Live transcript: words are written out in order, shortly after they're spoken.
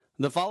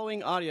The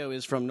following audio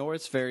is from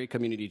Norris Ferry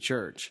Community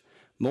Church.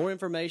 More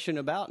information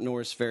about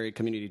Norris Ferry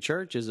Community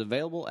Church is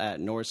available at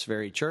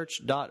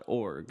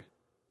norrisferrychurch.org.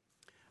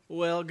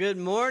 Well, good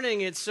morning.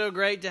 It's so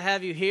great to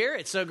have you here.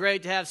 It's so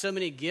great to have so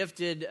many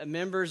gifted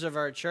members of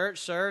our church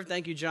serve.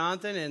 Thank you,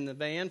 Jonathan and the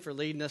band, for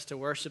leading us to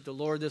worship the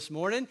Lord this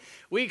morning.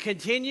 We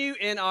continue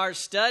in our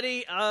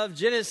study of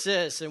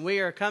Genesis, and we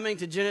are coming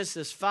to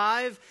Genesis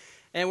 5,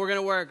 and we're going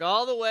to work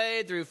all the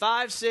way through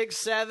 5, 6,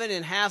 7,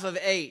 and half of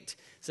 8.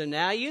 So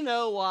now you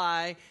know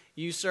why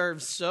you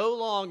served so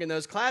long in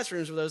those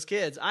classrooms with those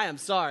kids. I am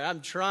sorry. I'm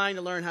trying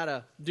to learn how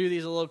to do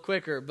these a little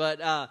quicker.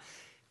 But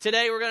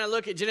today we're going to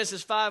look at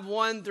Genesis 5,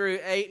 1 through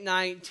 8,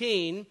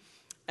 19.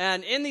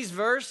 And in these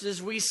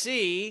verses we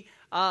see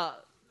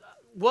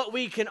what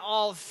we can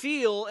all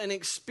feel and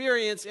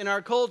experience in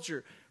our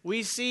culture.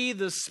 We see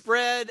the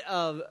spread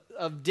of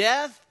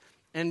death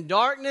and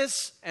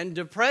darkness and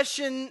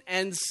depression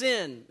and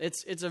sin.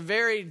 It's a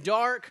very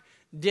dark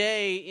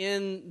day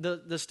in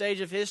the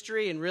stage of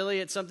history, and really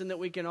it's something that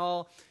we can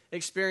all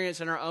experience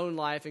in our own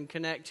life and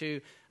connect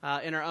to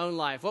in our own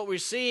life. What we're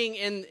seeing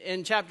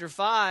in chapter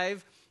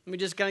 5, let me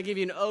just kind of give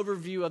you an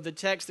overview of the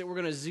text that we're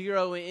going to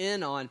zero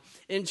in on.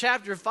 In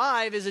chapter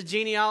 5 is a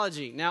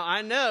genealogy. Now,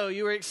 I know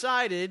you were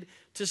excited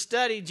to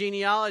study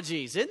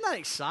genealogies. Isn't that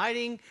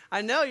exciting?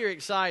 I know you're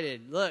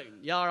excited. Look,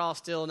 y'all are all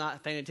still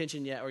not paying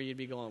attention yet, or you'd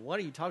be going, what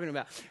are you talking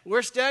about?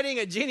 We're studying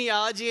a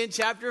genealogy in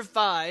chapter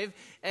 5,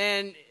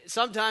 and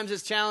sometimes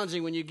it's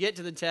challenging when you get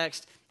to the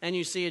text and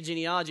you see a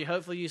genealogy.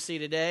 Hopefully you see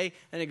today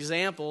an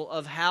example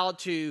of how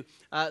to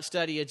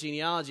study a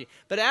genealogy.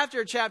 But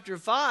after chapter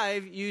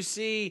 5, you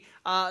see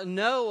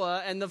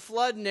Noah and the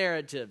flood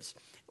narratives.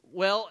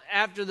 Well,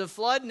 after the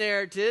flood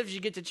narratives, you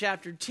get to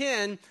chapter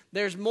 10,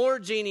 there's more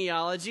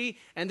genealogy,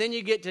 and then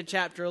you get to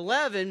chapter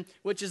 11,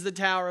 which is the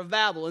Tower of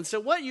Babel. And so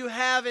what you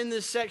have in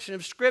this section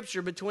of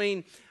Scripture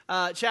between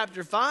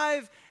chapter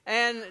 5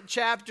 and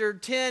chapter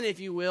 10, if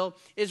you will,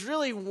 is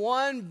really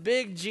one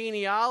big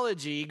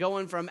genealogy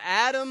going from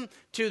Adam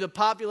to the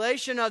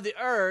population of the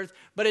earth,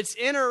 but it's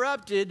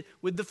interrupted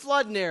with the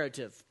flood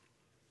narrative.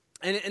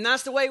 And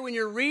that's the way when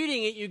you're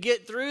reading it, you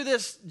get through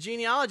this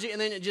genealogy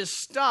and then it just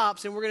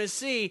stops, and we're going to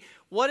see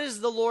what is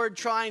the Lord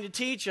trying to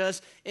teach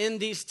us in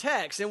these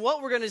texts. And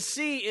what we're going to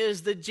see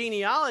is the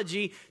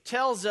genealogy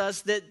tells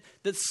us that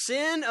the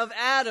sin of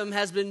Adam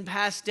has been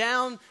passed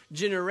down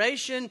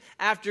generation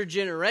after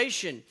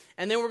generation.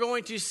 And then we're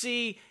going to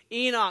see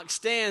Enoch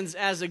stands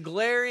as a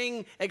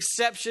glaring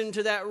exception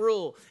to that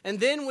rule. And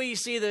then we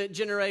see the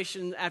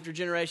generation after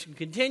generation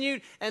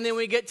continued. And then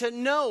we get to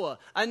Noah,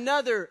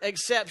 another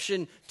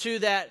exception to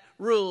that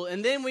rule.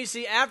 And then we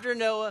see after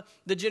Noah,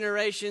 the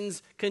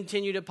generations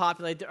continue to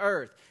populate the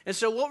earth. And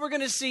so what we're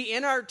going to see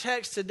in our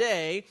text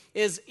today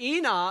is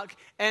Enoch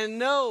and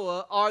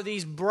Noah are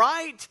these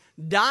bright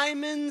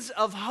diamonds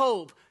of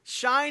hope,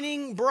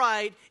 shining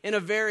bright in a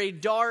very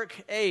dark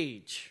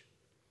age.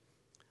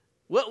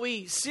 What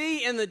we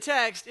see in the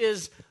text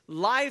is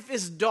life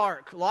is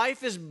dark.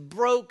 Life is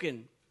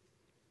broken.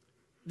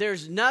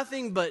 There's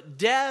nothing but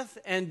death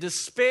and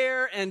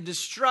despair and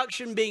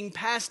destruction being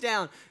passed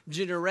down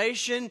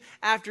generation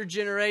after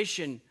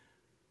generation.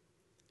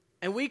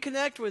 And we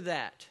connect with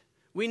that.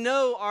 We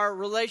know our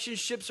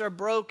relationships are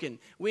broken.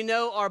 We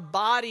know our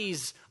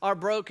bodies are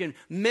broken.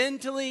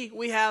 Mentally,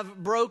 we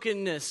have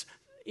brokenness.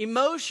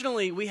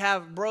 Emotionally, we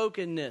have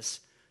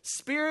brokenness.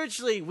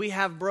 Spiritually, we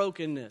have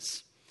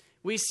brokenness.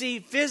 We see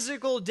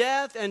physical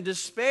death and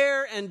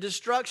despair and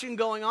destruction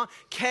going on,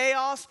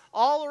 chaos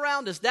all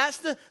around us. That's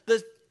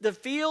the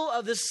feel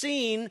of the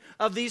scene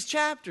of these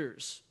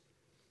chapters.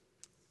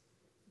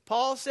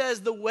 Paul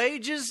says the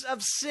wages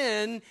of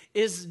sin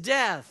is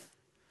death.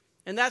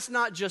 And that's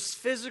not just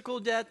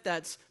physical death,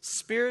 that's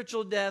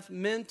spiritual death,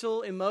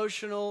 mental,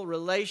 emotional,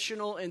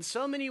 relational. In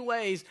so many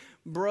ways,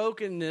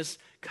 brokenness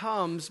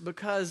comes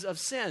because of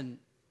sin.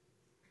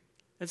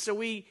 And so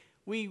we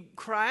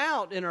cry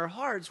out in our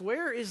hearts,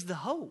 where is the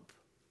hope?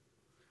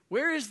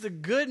 Where is the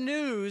good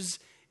news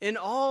in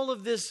all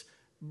of this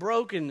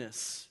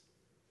brokenness?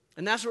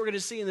 And that's what we're going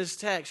to see in this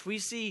text. We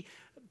see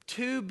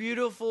two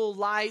beautiful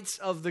lights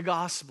of the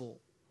gospel.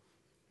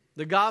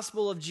 The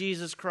gospel of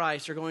Jesus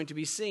Christ are going to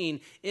be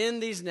seen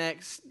in these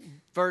next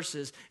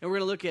verses. And we're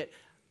going to look at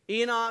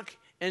Enoch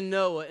and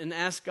Noah and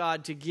ask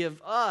God to give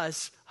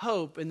us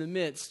hope in the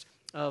midst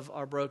of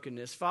our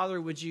brokenness. Father,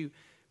 would you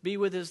be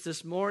with us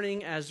this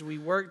morning as we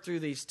work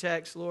through these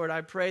texts? Lord, I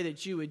pray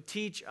that you would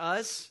teach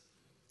us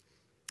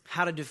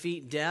how to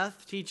defeat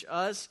death. Teach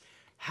us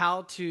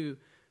how to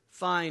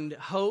find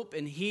hope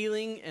and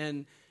healing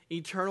and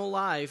eternal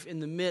life in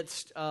the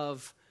midst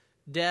of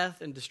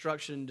death and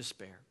destruction and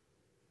despair.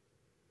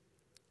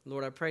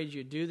 Lord, I pray that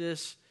you do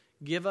this.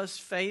 Give us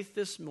faith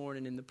this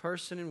morning in the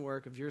person and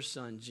work of your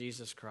Son,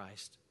 Jesus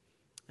Christ.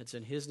 It's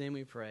in his name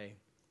we pray.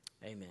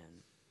 Amen.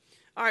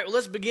 All right, well,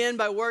 let's begin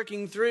by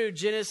working through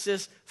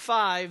Genesis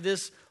 5,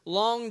 this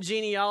long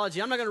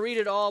genealogy. I'm not going to read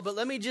it all, but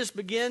let me just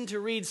begin to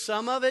read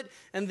some of it,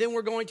 and then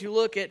we're going to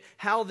look at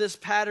how this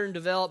pattern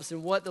develops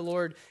and what the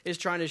Lord is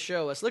trying to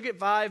show us. Look at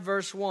 5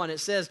 verse 1. It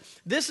says,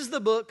 "This is the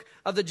book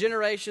of the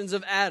generations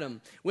of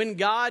Adam. When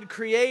God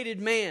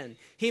created man,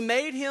 he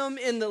made him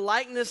in the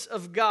likeness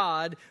of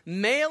God.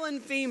 Male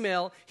and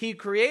female, he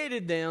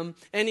created them,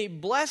 and he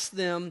blessed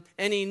them,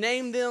 and he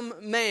named them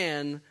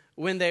man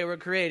when they were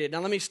created." Now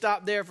let me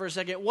stop there for a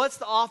second. What's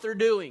the author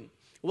doing?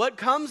 What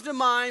comes to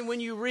mind when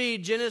you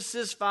read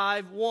Genesis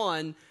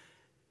 5:1?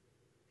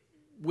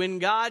 When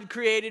God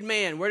created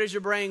man, where does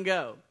your brain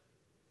go?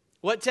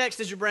 What text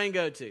does your brain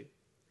go to?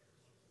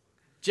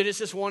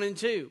 Genesis 1 and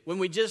 2. When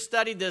we just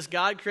studied this,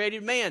 God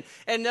created man.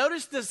 And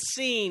notice the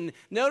scene.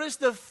 Notice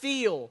the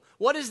feel.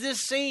 What is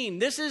this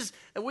scene?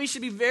 We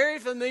should be very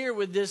familiar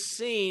with this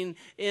scene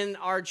in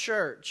our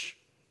church.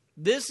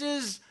 This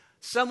is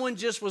someone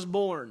just was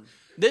born.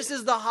 This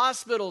is the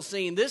hospital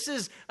scene. This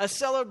is a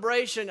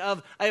celebration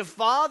of a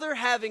father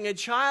having a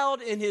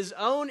child in his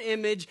own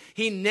image.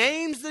 He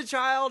names the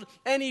child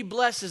and he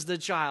blesses the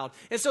child.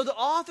 And so the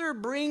author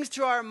brings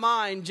to our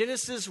mind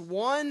Genesis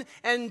 1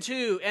 and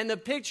 2 and the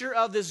picture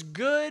of this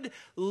good,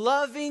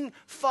 loving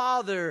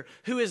father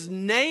who is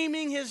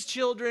naming his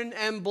children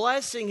and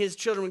blessing his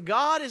children.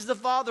 God is the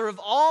father of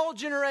all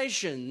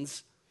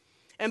generations.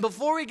 And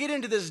before we get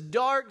into this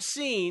dark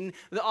scene,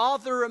 the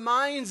author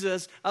reminds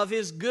us of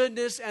his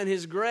goodness and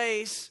his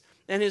grace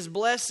and his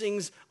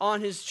blessings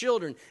on his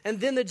children. And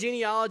then the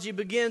genealogy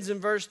begins in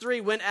verse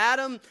 3. When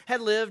Adam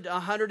had lived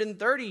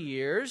 130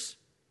 years,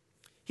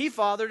 he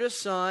fathered a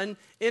son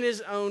in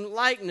his own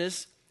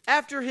likeness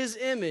after his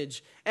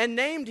image and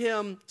named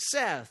him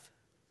Seth.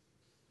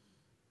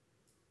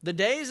 The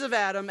days of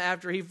Adam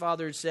after he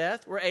fathered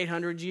Seth were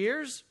 800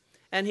 years,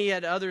 and he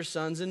had other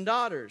sons and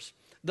daughters.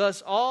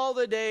 Thus all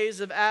the days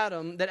of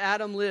Adam that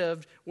Adam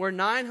lived were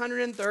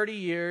 930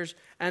 years,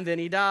 and then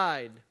he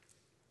died.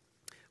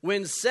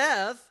 When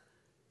Seth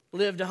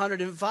lived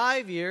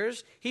 105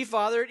 years, he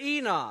fathered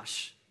Enoch.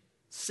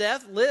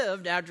 Seth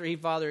lived after he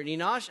fathered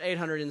Enoch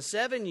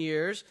 807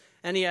 years,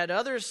 and he had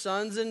other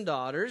sons and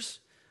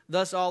daughters.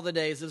 Thus all the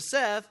days of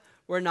Seth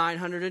were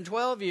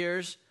 912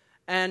 years,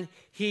 and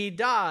he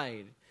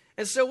died.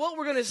 And so what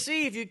we're going to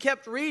see, if you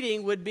kept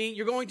reading, would be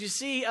you're going to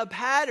see a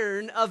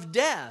pattern of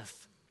death.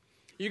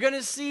 You're going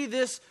to see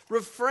this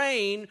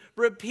refrain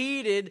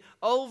repeated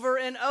over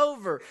and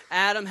over.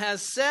 Adam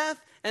has Seth,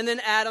 and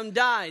then Adam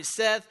dies.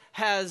 Seth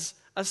has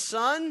a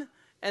son,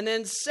 and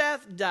then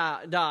Seth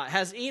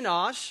has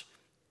Enoch,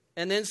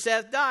 and then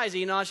Seth dies.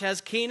 Enoch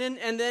has Kenan,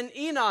 and then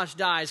Enoch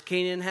dies.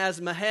 Kenan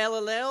has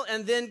Mahalalel,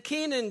 and then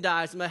Kenan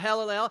dies.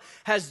 Mahalalel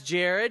has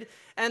Jared,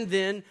 and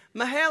then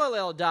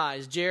Mahalalel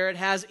dies. Jared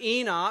has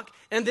Enoch,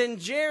 and then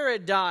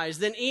Jared dies.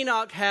 Then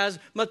Enoch has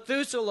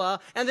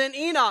Methuselah, and then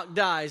Enoch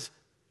dies.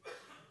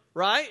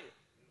 Right?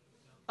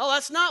 Oh,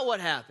 that's not what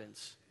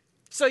happens.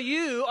 So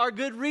you are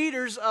good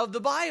readers of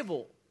the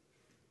Bible.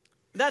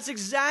 That's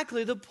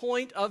exactly the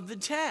point of the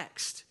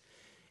text.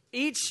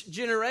 Each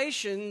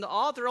generation, the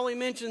author only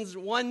mentions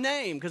one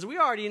name, because we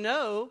already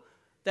know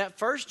that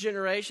first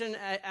generation,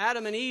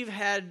 Adam and Eve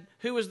had,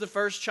 who was the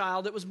first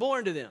child that was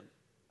born to them?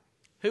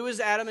 Who was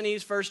Adam and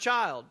Eve's first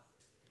child?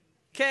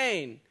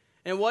 Cain.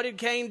 And what did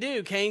Cain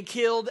do? Cain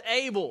killed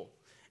Abel.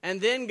 And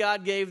then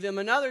God gave them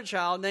another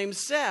child named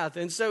Seth.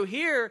 And so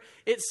here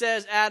it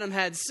says Adam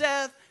had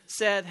Seth,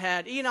 Seth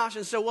had Enoch.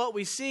 And so what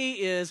we see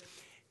is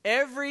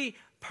every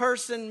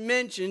person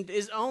mentioned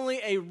is only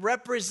a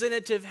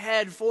representative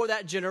head for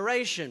that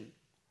generation.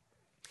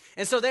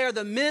 And so they are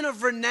the men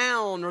of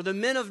renown or the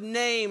men of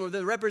name or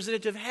the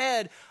representative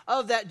head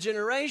of that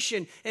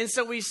generation. And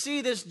so we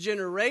see this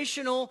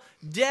generational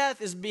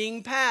death is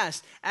being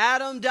passed.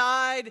 Adam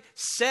died,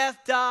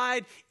 Seth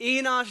died,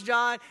 Enoch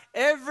died.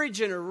 Every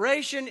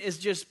generation is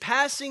just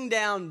passing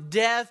down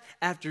death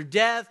after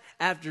death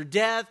after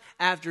death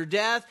after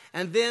death.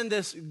 And then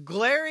this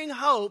glaring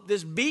hope,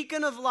 this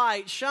beacon of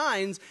light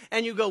shines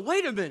and you go,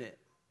 wait a minute.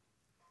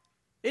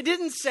 It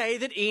didn't say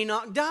that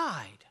Enoch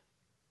died.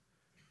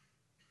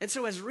 And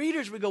so as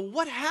readers, we go,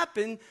 what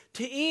happened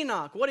to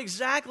Enoch? What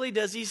exactly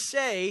does he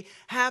say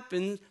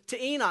happened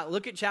to Enoch?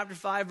 Look at chapter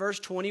 5, verse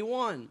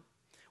 21.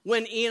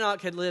 When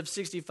Enoch had lived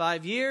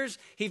 65 years,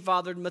 he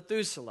fathered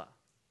Methuselah.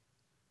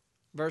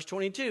 Verse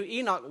 22,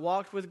 Enoch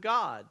walked with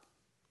God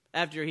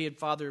after he had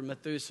fathered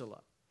Methuselah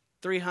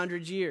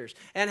 300 years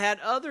and had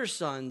other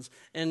sons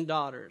and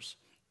daughters.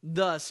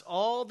 Thus,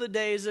 all the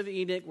days of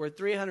Enoch were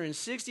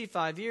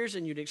 365 years,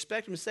 and you'd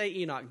expect him to say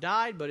Enoch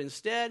died, but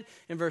instead,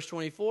 in verse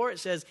 24, it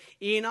says,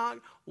 Enoch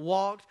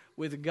walked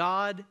with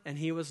God, and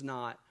he was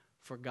not,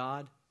 for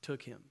God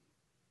took him.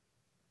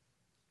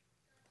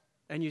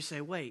 And you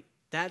say, wait,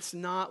 that's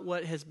not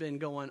what has been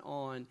going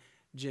on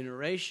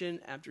generation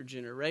after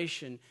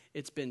generation.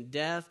 It's been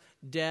death,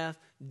 death,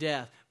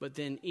 death. But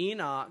then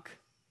Enoch,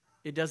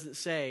 it doesn't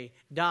say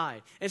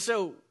died. And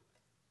so,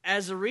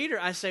 as a reader,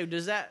 I say,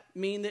 does that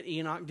mean that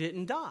Enoch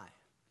didn't die?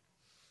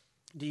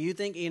 Do you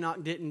think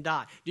Enoch didn't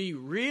die? Do you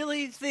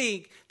really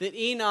think that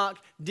Enoch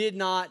did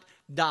not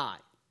die?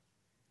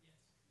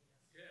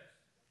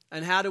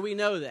 And how do we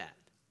know that?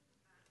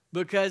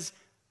 Because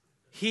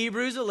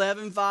Hebrews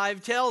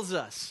 11:5 tells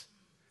us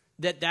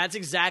that that's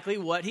exactly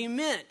what he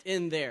meant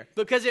in there.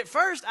 Because at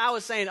first I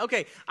was saying,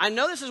 okay, I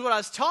know this is what I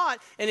was taught,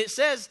 and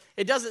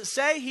it doesn't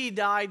say he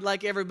died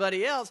like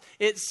everybody else.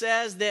 It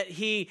says that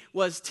he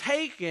was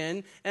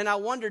taken, and I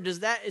wondered, is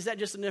that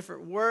just a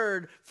different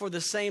word for the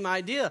same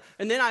idea?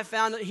 And then I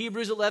found that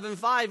Hebrews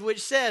 11:5,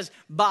 which says,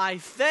 by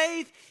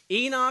faith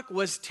Enoch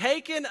was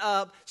taken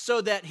up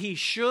so that he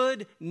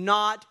should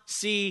not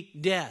see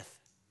death.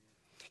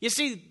 You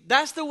see,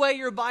 that's the way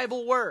your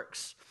Bible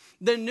works.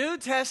 The New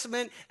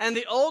Testament and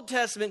the Old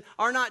Testament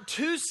are not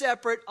two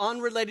separate,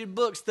 unrelated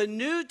books. The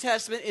New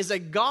Testament is a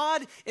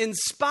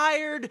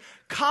God-inspired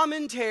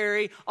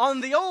commentary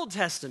on the Old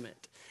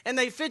Testament. And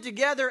they fit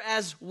together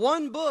as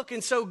one book.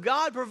 And so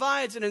God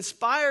provides an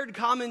inspired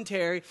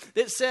commentary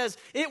that says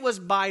it was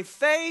by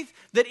faith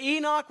that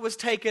Enoch was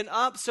taken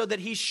up so that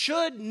he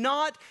should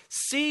not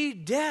see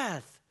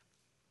death.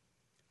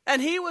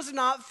 And he was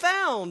not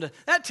found.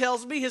 That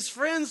tells me his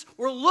friends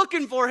were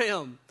looking for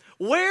him.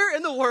 Where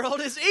in the world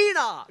is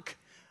Enoch?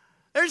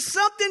 There's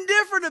something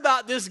different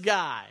about this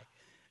guy.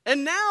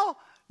 And now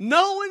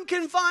no one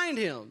can find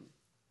him.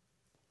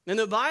 And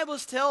the Bible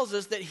tells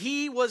us that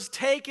he was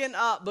taken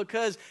up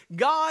because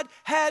God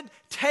had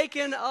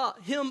taken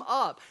him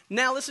up.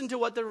 Now listen to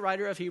what the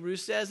writer of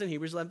Hebrews says in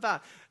Hebrews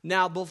 11:5.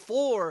 Now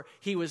before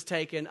he was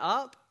taken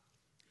up,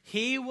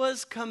 he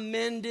was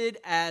commended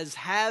as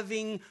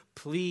having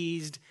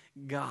pleased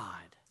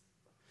God.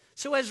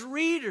 So as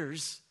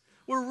readers,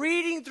 we're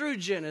reading through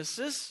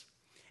Genesis,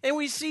 and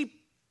we see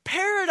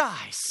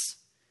paradise,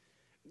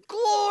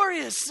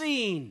 glorious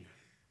scene.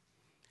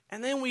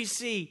 And then we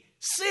see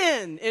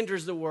sin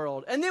enters the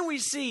world. And then we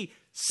see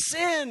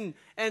sin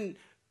and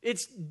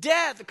its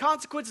death, the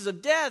consequences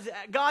of death.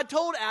 God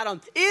told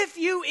Adam, if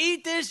you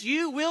eat this,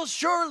 you will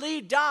surely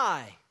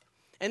die.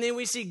 And then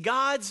we see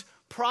God's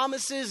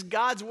promises,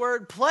 God's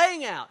word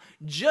playing out,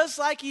 just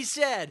like he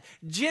said,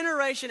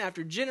 generation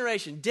after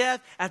generation,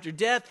 death after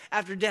death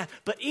after death.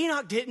 But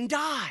Enoch didn't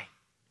die.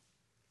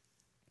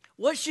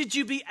 What should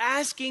you be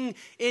asking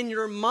in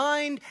your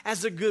mind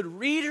as a good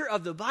reader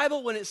of the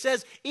Bible when it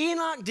says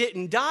Enoch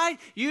didn't die?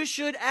 You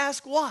should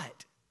ask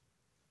what?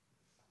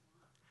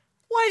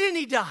 Why didn't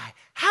he die?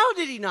 How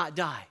did he not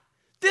die?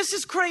 This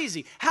is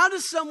crazy. How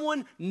does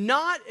someone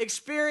not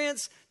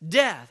experience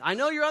death? I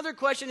know your other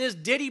question is,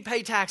 did he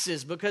pay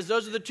taxes? Because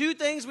those are the two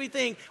things we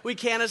think we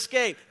can't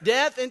escape.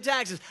 Death and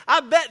taxes.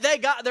 I bet they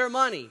got their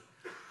money.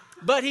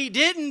 But he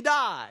didn't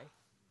die.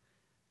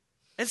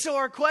 And so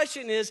our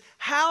question is,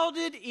 how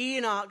did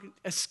Enoch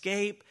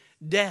escape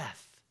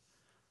death?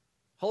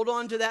 Hold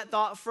on to that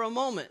thought for a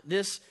moment.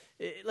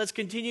 Let's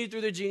continue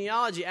through the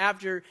genealogy.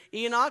 After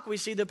Enoch, we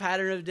see the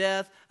pattern of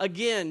death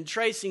again,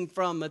 tracing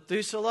from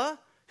Methuselah,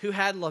 who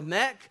had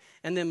Lamech,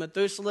 and then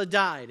Methuselah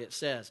died, it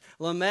says.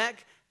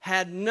 Lamech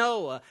had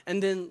Noah,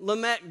 and then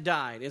Lamech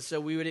died. And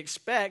so we would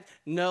expect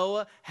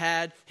Noah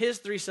had his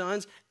 3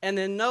 sons, and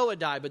then Noah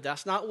died. But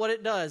that's not what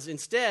it does.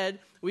 Instead,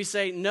 we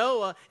say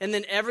Noah, and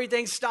then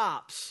everything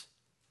stops.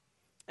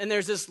 And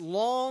there's this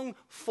long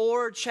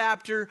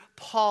 4-chapter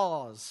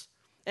pause.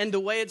 And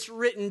the way it's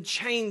written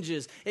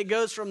changes. It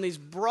goes from these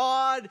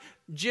broad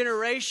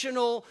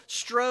generational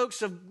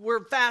strokes of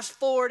we're fast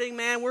forwarding,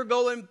 man. We're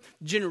going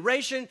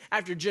generation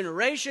after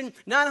generation.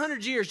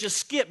 900 years just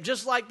skip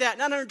just like that.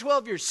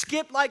 912 years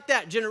skip like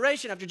that.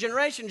 Generation after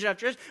generation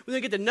after generation. We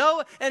then get to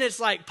Noah, and it's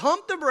like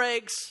pump the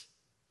brakes.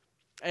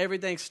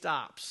 Everything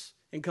stops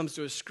and comes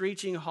to a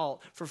screeching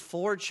halt for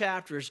 4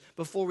 chapters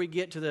before we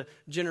get to the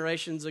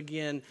generations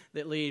again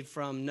that lead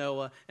from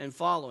Noah and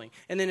following.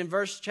 And then in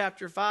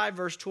chapter 5,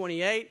 verse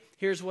 28,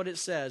 here's what it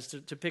says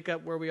to pick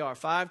up where we are.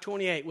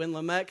 5:28, when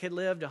Lamech had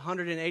lived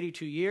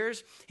 182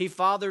 years, he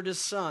fathered a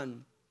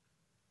son.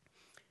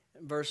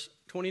 Verse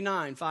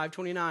 29,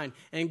 5:29,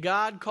 and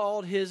God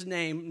called his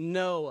name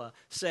Noah,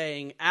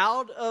 saying,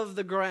 out of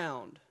the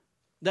ground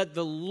that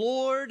the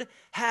Lord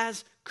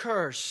has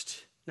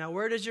cursed. Now,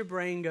 where does your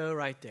brain go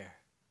right there?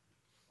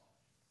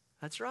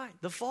 That's right,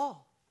 the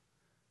fall.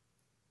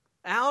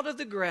 Out of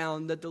the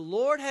ground that the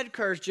Lord had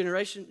cursed,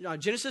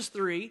 Genesis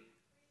 3,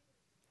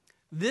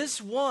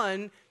 this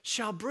one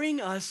shall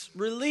bring us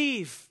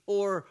relief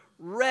or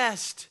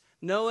rest.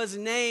 Noah's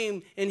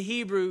name in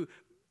Hebrew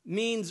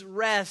means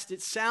rest.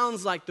 It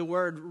sounds like the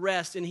word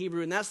rest in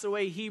Hebrew, and that's the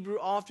way Hebrew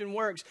often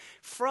works.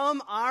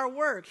 From our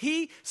work.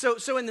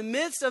 So in the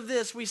midst of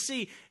this, we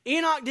see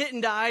Enoch didn't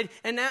die,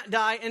 and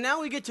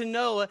now we get to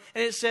Noah,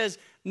 and it says,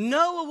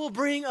 Noah will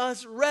bring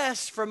us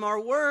rest from our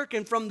work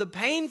and from the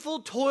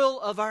painful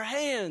toil of our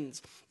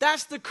hands.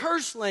 That's the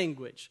curse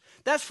language.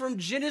 That's from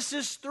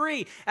Genesis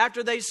 3.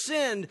 After they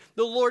sinned,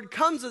 the Lord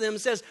comes to them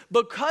and says,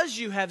 because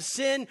you have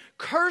sinned,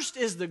 cursed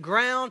is the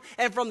ground,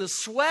 and from the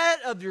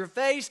sweat of your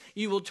face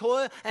you will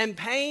toil and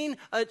pain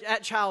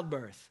at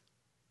childbirth.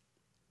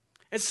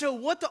 And so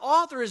what the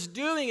author is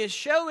doing is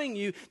showing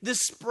you the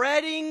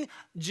spreading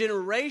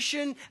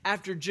generation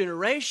after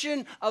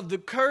generation of the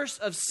curse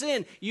of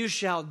sin. You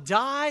shall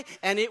die,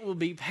 and it will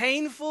be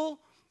painful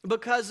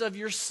because of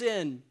your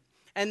sin.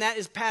 And that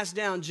is passed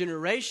down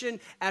generation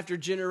after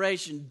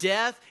generation.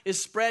 Death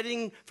is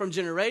spreading from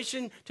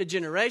generation to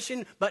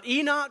generation. But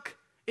Enoch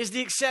is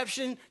the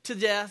exception to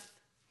death.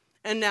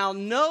 And now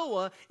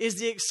Noah is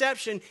the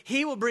exception.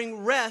 He will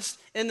bring rest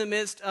in the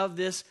midst of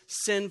this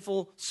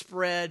sinful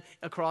spread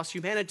across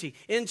humanity.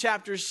 In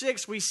chapter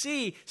 6, we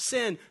see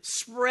sin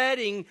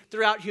spreading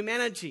throughout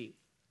humanity.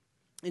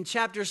 In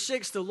chapter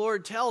 6, the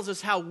Lord tells us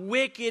how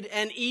wicked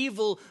and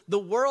evil the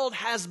world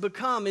has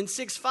become. In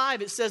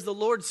 6:5, it says, the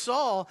Lord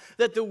saw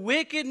that the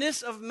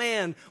wickedness of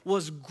man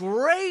was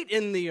great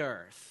in the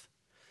earth.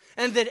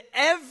 And that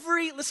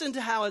listen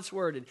to how it's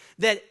worded,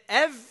 that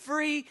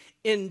every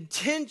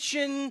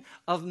intention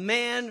of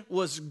man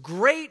was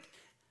great.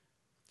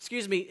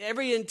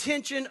 Every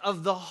intention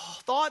of the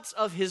thoughts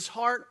of his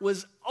heart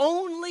was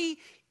only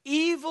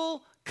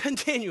evil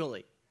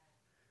continually.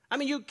 I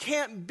mean, you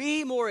can't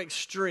be more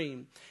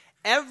extreme.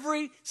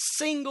 Every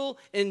single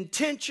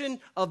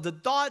intention of the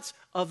thoughts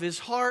of his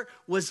heart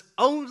was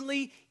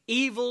only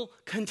evil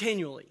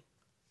continually.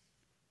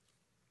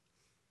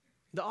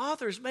 The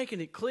author is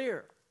making it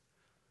clear.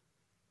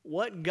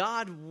 What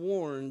God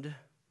warned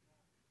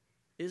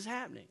is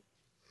happening.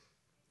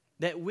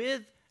 That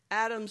with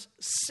Adam's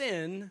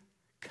sin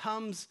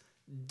comes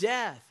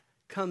death,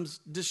 comes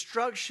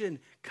destruction,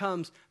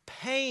 comes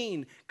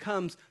pain,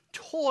 comes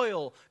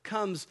toil,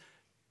 comes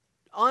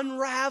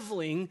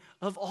unraveling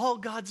of all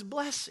God's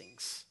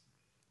blessings.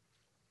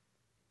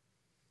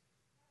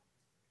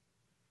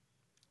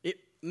 It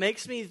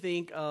makes me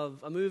think of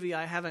a movie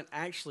I haven't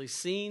actually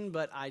seen,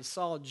 but I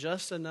saw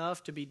just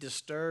enough to be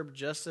disturbed,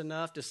 just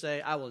enough to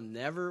say I will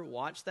never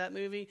watch that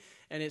movie,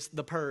 and it's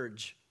The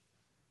Purge.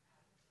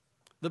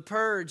 The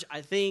Purge,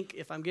 I think,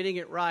 if I'm getting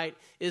it right,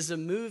 is a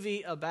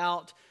movie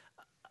about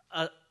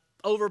a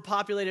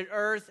overpopulated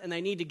earth, and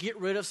they need to get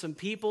rid of some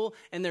people,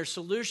 and their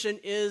solution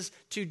is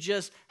to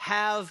just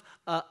have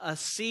a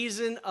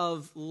season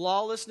of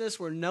lawlessness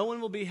where no one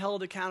will be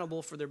held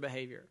accountable for their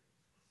behavior.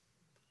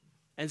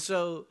 And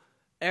so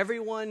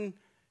everyone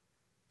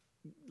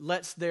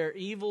lets their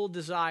evil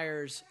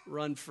desires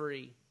run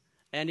free,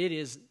 and it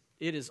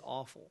is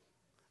awful.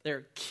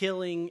 They're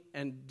killing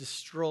and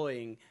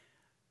destroying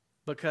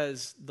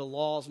because the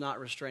law's not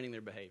restraining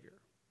their behavior.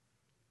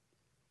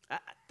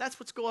 That's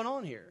what's going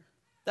on here.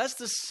 That's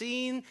the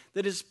scene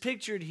that is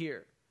pictured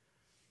here.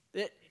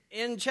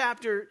 In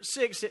chapter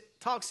 6, it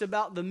talks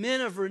about the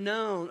men of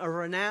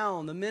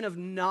renown, the men of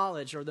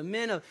knowledge, or the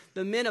men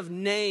of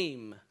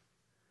name.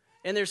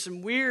 And there's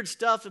some weird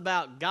stuff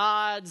about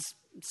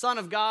son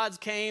of gods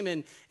came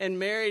and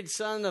married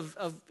son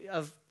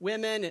of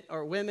women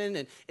or women.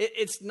 And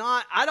it's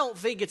not, I don't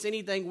think it's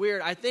anything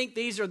weird. I think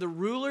these are the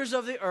rulers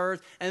of the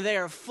earth, and they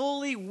are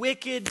fully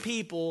wicked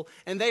people,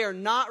 and they are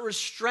not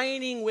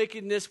restraining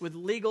wickedness with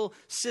legal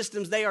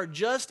systems. They are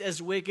just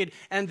as wicked,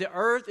 and the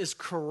earth is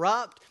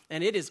corrupt,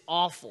 and it is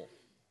awful.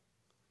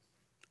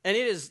 And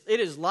it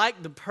is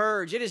like the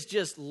purge. It is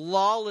just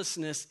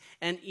lawlessness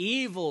and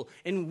evil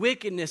and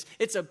wickedness.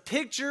 It's a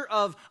picture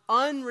of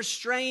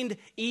unrestrained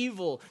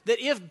evil. That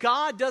if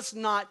God does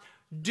not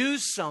do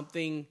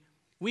something,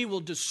 we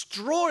will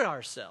destroy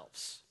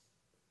ourselves.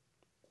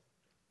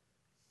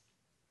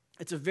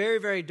 It's a very,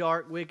 very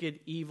dark,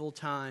 wicked, evil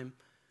time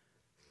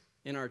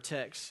in our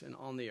text and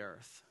on the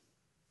earth.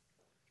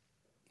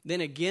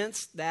 Then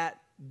against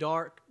that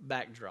dark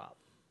backdrop,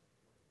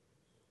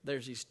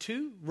 there's these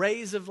two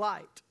rays of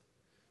light,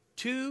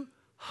 two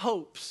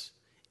hopes,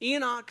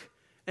 Enoch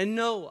and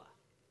Noah.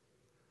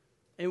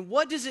 And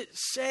what does it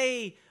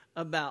say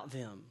about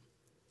them?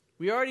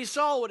 We already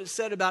saw what it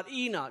said about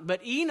Enoch,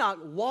 but Enoch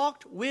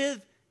walked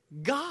with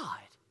God.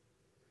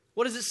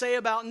 What does it say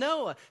about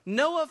Noah?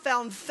 Noah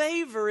found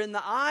favor in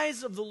the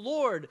eyes of the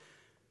Lord.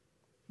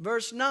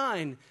 Verse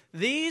 9,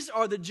 these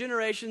are the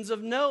generations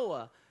of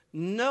Noah.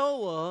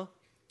 Noah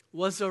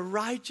was a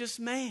righteous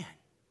man,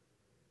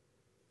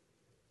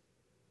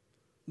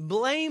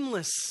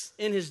 blameless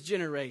in his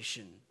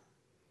generation.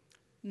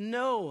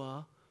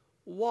 Noah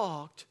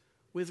walked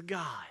with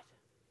God.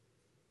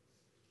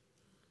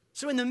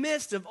 So in the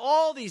midst of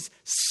all these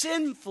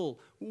sinful,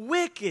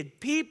 wicked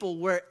people,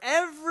 where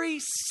every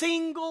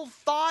single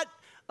thought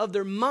of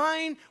their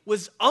mind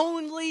was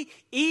only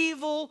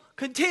evil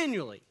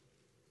continually,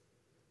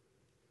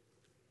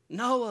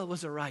 Noah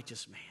was a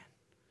righteous man.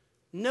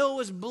 Noah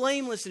was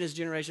blameless in his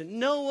generation.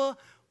 Noah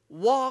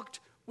walked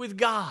with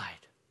God.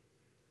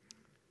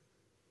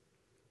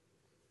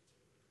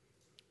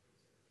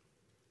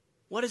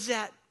 What does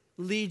that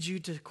lead you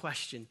to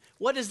question?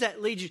 What does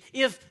that lead you?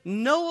 If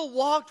Noah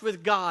walked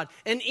with God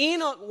and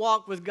Enoch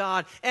walked with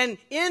God, and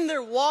in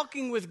their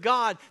walking with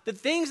God, the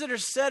things that are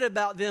said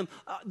about them,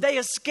 they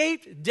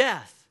escaped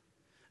death.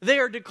 They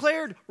are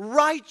declared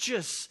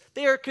righteous.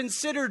 They are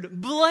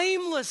considered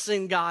blameless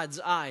in God's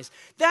eyes.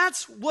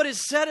 That's what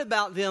is said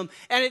about them.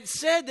 And it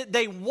said that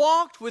they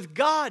walked with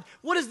God.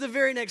 What is the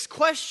very next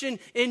question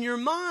in your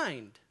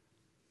mind?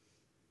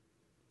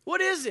 What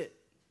is it?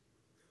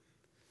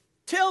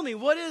 Tell me,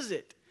 what is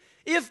it?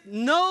 If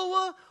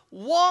Noah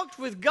walked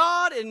with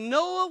God and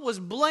Noah was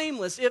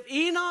blameless, if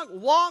Enoch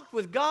walked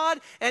with God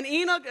and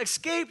Enoch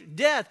escaped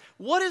death,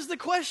 what is the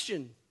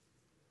question?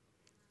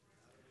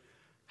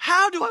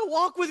 How do I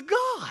walk with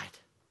God?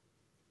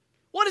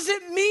 What does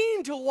it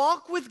mean to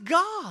walk with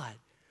God?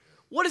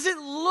 What does it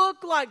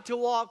look like to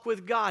walk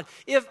with God?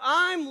 If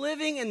I'm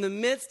living in the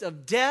midst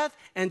of death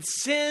and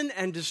sin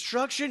and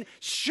destruction,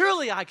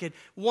 surely I could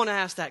want to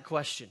ask that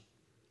question.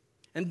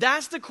 And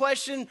that's the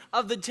question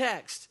of the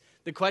text.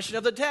 The question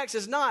of the text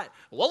is not,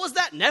 what was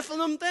that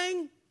Nephilim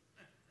thing?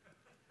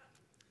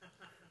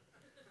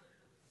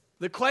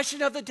 The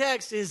question of the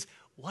text is,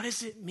 what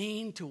does it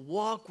mean to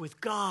walk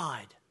with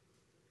God?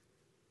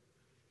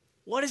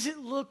 What does it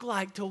look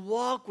like to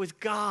walk with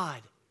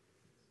God?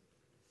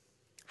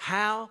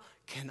 How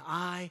can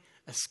I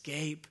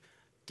escape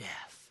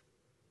death?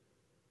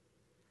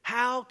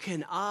 How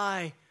can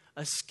I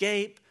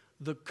escape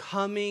the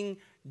coming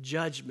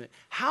judgment?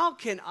 How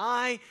can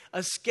I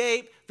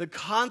escape the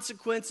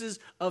consequences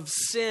of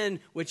sin,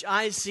 which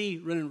I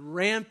see running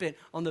rampant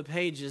on the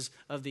pages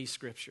of these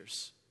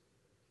scriptures?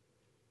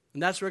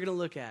 And that's what we're going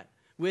to look at.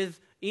 With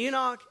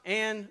Enoch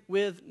and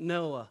with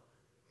Noah,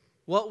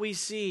 what we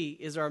see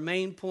is our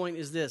main point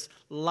is this: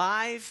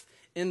 life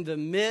in the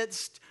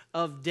midst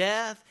of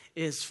death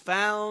is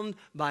found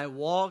by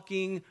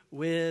walking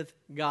with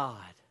God.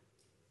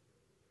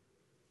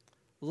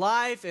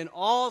 Life in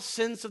all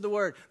sense of the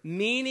word,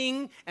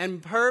 meaning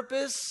and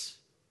purpose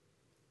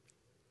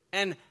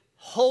and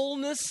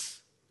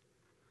wholeness,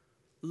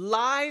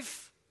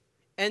 life,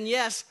 and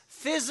yes,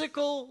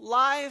 physical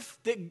life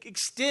that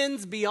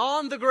extends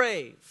beyond the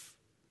grave.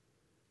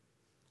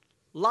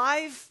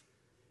 Life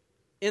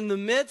in the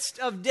midst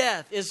of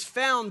death is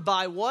found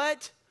by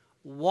what?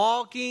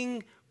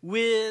 Walking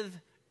with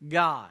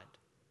God.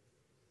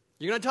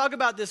 You're going to talk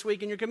about this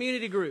week in your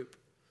community group.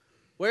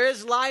 Where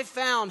is life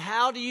found?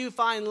 How do you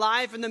find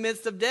life in the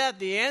midst of death?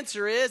 The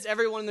answer is,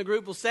 everyone in the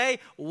group will say,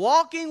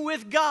 walking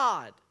with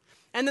God.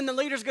 And then the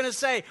leader's going to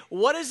say,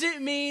 what does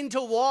it mean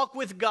to walk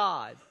with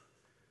God?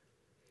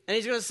 And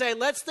he's going to say,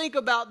 let's think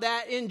about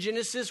that in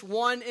Genesis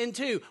 1 and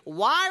 2.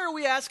 Why are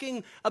we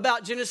asking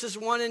about Genesis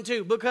 1 and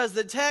 2? Because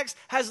the text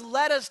has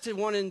led us to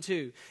 1 and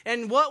 2.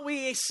 And what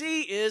we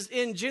see is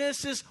in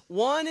Genesis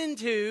 1 and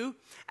 2,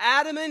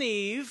 Adam and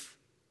Eve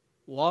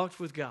walked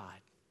with God.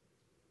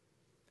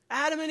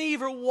 Adam and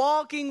Eve are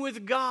walking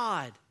with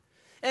God.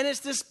 And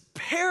it's this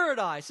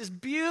paradise, this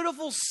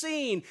beautiful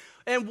scene.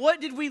 And what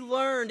did we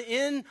learn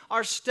in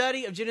our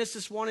study of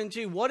Genesis 1 and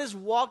 2? What does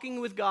walking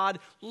with God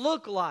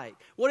look like?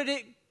 What did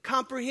it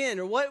comprehend,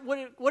 or what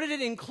did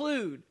it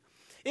include?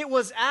 It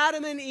was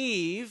Adam and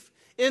Eve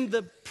in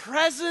the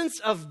presence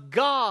of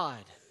God.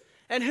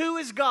 And who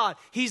is God?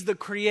 He's the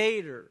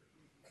creator.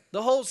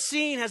 The whole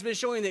scene has been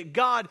showing that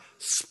God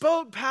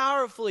spoke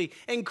powerfully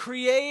and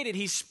created.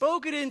 He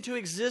spoke it into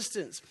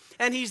existence.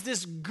 And He's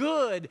this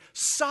good,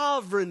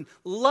 sovereign,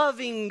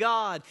 loving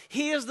God.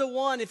 He is the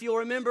one, if you'll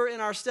remember in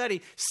our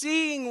study,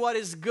 seeing what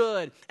is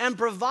good and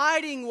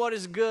providing what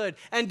is good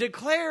and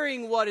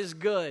declaring what is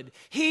good.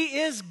 He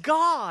is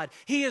God.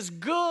 He is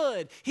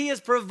good. He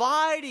is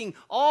providing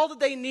all that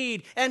they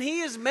need. And He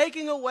is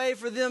making a way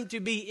for them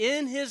to be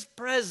in His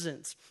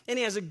presence. And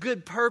He has a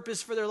good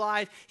purpose for their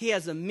life. He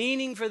has a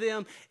meaning for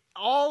them.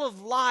 All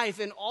of life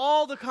and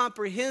all the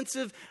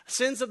comprehensive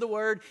sense of the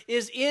word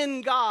is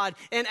in God.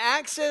 And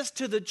access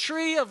to the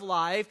tree of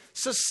life,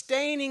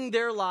 sustaining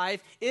their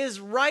life, is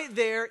right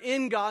there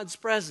in God's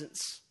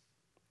presence.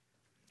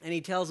 And He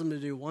tells them to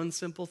do one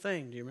simple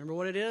thing. Do you remember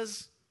what it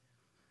is?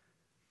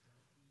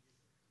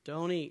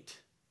 Don't eat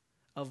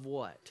of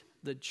what?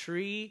 The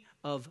tree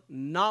of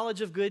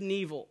knowledge of good and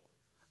evil.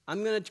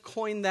 I'm going to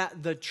coin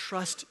that the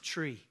trust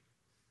tree.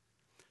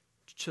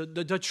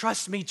 The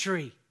trust me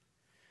tree.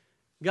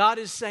 God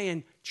is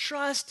saying,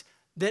 trust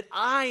that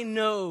I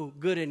know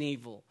good and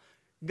evil.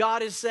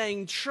 God is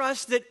saying,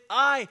 trust that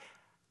I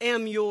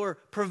am your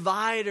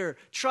provider.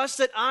 Trust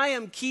that I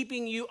am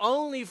keeping you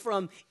only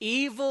from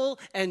evil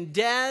and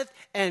death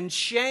and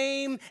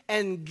shame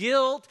and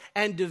guilt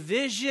and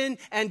division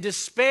and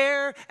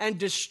despair and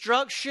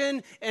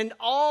destruction and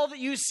all that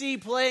you see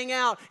playing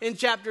out in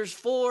chapters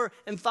 4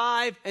 and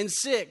 5 and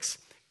 6.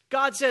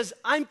 God says,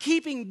 I'm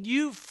keeping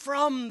you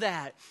from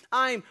that.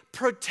 I'm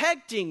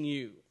protecting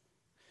you.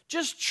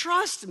 Just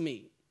trust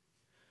me.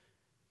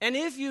 And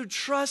if you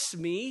trust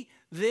me,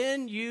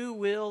 then you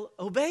will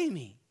obey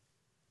me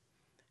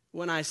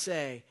when I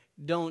say,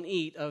 don't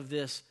eat of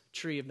this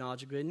tree of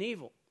knowledge of good and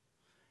evil.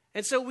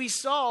 And so we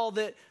saw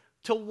that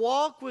to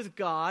walk with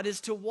God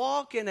is to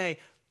walk in a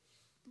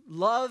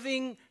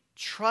loving,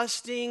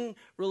 trusting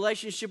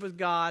relationship with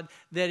God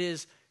that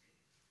is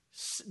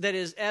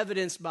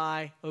evidenced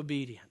by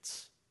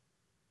obedience.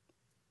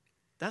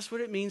 That's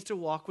what it means to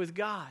walk with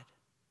God.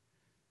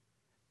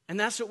 And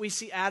that's what we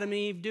see Adam and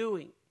Eve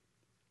doing.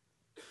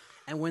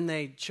 And when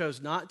they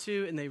chose not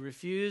to, and they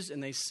refused,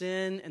 and they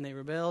sinned, and they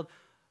rebelled,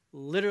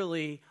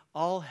 literally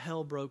all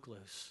hell broke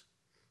loose.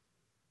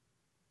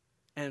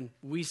 And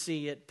we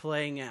see it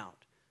playing out.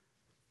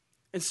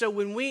 And so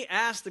when we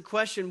ask the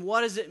question,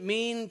 what does it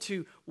mean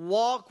to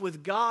walk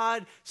with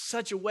God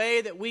such a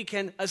way that we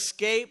can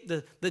escape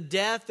the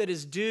death that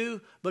is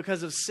due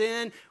because of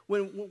sin?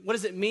 What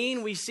does it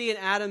mean? We see in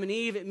Adam and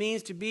Eve, it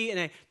means to be in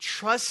a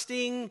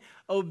trusting,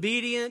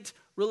 obedient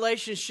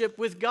relationship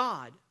with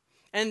God.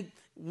 And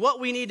what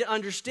we need to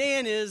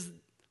understand is,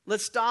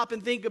 let's stop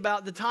and think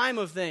about the time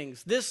of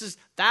things. This is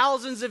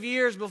thousands of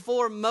years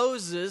before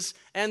Moses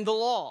and the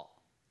law.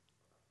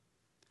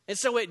 And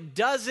so it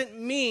doesn't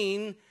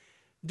mean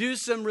do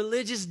some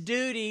religious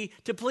duty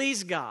to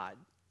please God.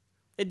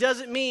 It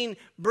doesn't mean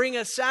bring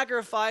a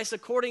sacrifice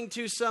according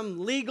to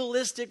some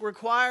legalistic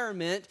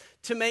requirement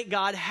to make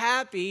God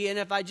happy, and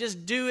if I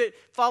just do it,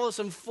 follow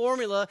some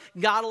formula,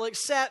 God will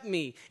accept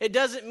me. It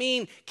doesn't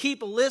mean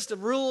keep a list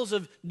of rules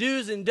of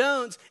do's and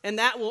don'ts, and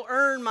that will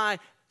earn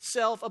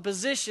myself a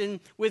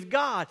position with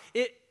God.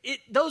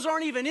 Those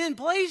aren't even in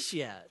place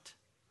yet.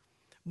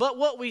 But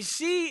what we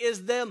see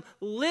is them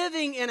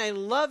living in a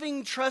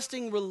loving,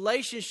 trusting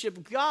relationship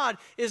with God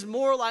is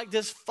more like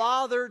this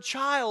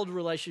father-child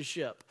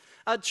relationship.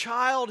 A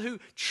child who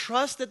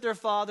trusts that their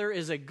father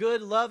is a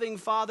good, loving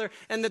father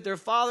and that their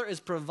father is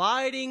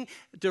providing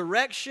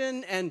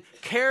direction and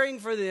caring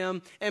for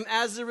them. And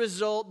as a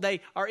result,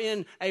 they are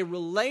in a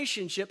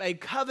relationship, a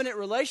covenant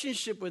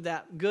relationship with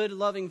that good,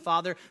 loving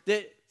father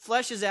that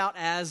fleshes out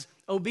as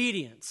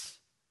obedience.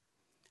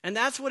 And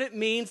that's what it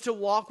means to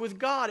walk with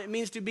God. It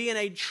means to be in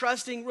a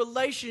trusting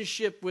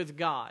relationship with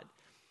God.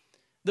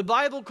 The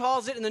Bible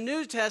calls it in the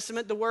New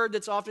Testament, the word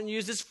that's often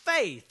used is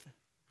faith.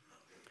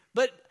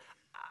 But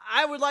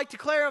I would like to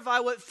clarify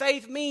what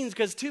faith means,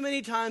 because too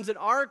many times in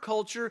our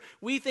culture,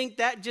 we think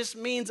that just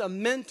means a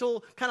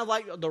mental, kind of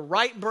like the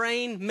right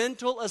brain,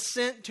 mental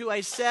assent to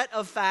a set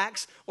of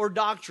facts or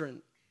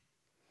doctrine.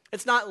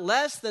 It's not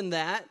less than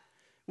that.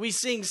 We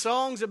sing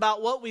songs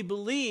about what we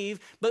believe,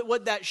 but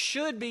what that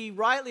should be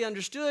rightly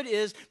understood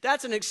is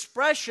that's an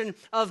expression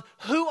of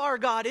who our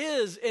God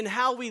is and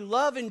how we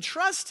love and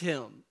trust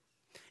Him.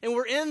 And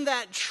we're in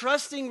that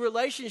trusting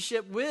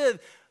relationship with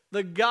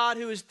the God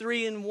who is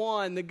 3 in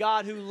 1, the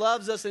God who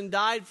loves us and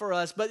died for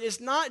us. But it's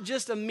not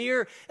just a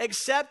mere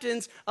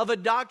acceptance of a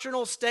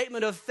doctrinal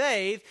statement of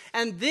faith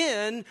and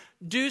then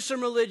do some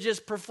religious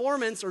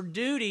performance or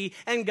duty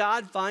and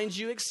God finds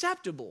you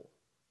acceptable.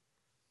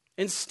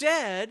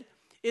 Instead,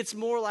 it's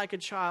more like a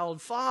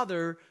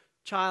child-father,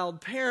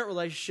 child-parent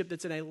relationship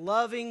that's in a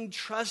loving,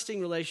 trusting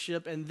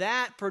relationship, and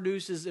that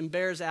produces and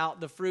bears out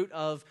the fruit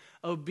of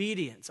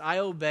obedience. I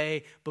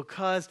obey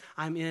because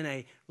I'm in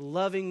a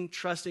loving,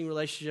 trusting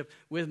relationship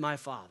with my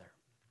Father.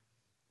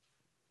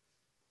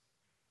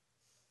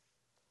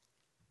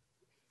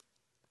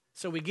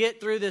 So we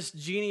get through this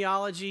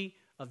genealogy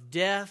of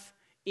death.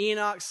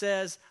 Enoch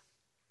says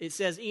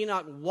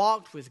Enoch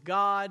walked with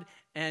God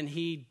and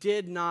he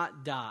did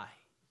not die.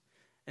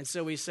 And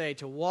so we say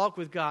to walk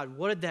with God,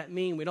 what did that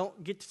mean? We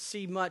don't get to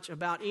see much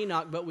about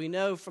Enoch, but we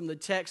know from the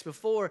text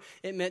before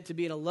it meant to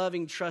be in a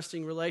loving,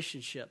 trusting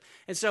relationship.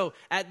 And so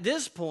at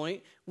this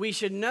point, we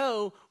should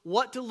know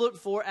what to look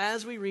for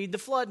as we read the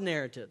flood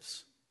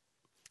narratives.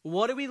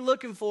 What are we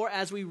looking for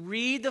as we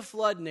read the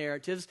flood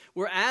narratives?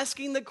 We're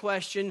asking the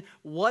question,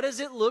 what does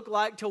it look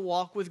like to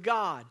walk with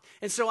God?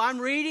 And so I'm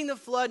reading the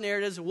flood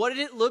narratives. What did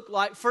it look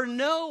like for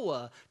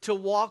Noah to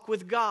walk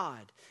with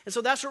God? And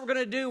so that's what we're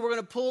going to do. We're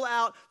going to pull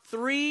out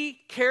 3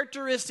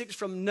 characteristics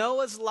from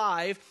Noah's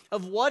life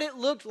of what it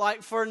looked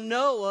like for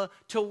Noah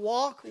to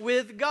walk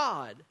with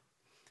God.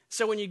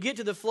 So when you get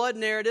to the flood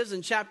narratives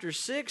in chapter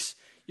 6,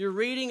 you're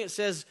reading, it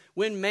says,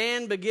 when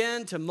man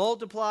began to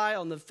multiply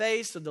on the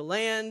face of the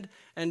land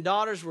and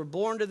daughters were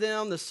born to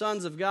them, the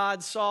sons of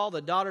God saw the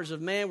daughters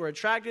of man were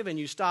attractive, and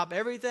you stop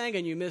everything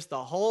and you miss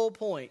the whole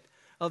point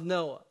of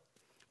Noah.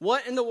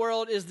 What in the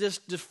world is this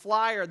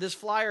flyer, this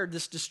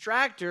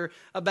distractor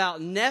about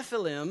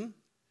Nephilim?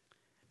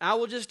 I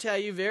will just tell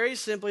you very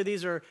simply,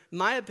 these are, in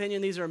my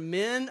opinion, these are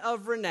men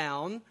of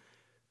renown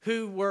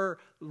who were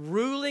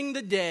ruling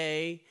the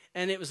day,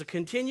 and it was a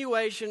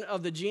continuation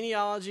of the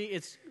genealogy.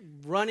 It's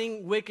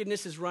running,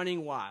 wickedness is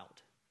running wild.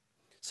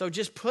 So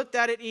just put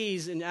that at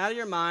ease and out of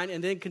your mind,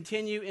 and then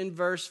continue in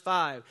verse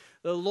 5.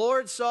 The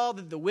Lord saw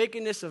that the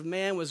wickedness of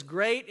man was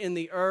great in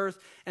the earth,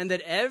 and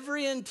that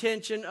every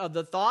intention of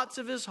the thoughts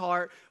of his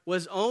heart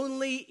was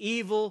only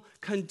evil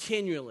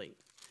continually.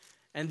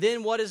 And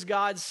then what does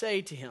God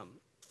say to him?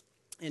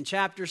 In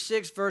chapter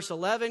 6, verse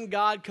 11,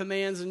 God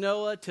commands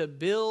Noah to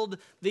build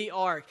the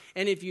ark.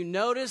 And if you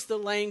notice the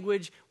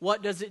language,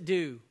 what does it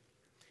do?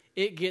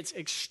 It gets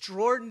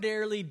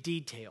extraordinarily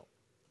detailed.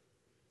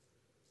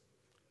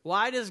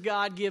 Why does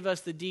God give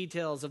us the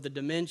details of the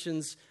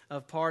dimensions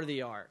of part of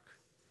the ark?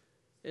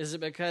 Is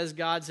it because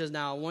God says,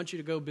 now I want you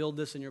to go build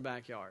this in your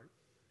backyard?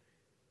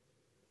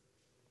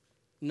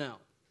 No.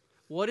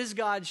 What is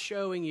God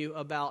showing you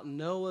about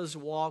Noah's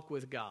walk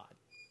with God?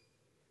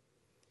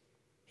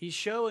 He's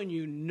showing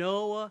you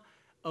Noah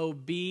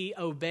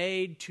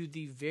obeyed to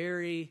the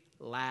very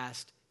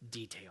last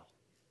detail.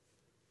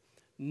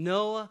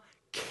 Noah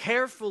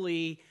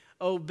carefully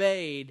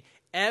obeyed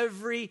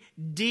every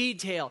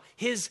detail.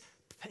 His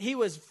he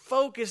was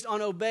focused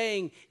on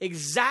obeying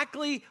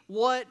exactly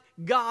what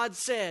God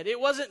said. It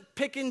wasn't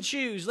pick and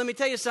choose. Let me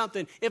tell you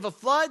something. If a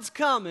flood's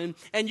coming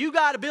and you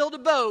got to build a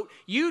boat,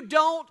 you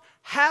don't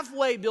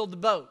halfway build the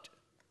boat.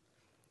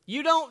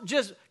 You don't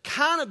just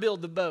kind of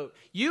build the boat.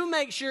 You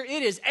make sure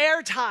it is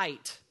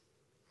airtight,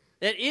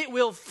 that it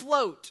will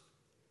float.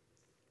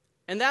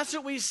 And that's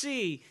what we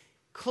see.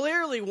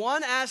 Clearly,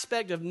 one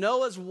aspect of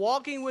Noah's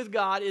walking with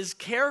God is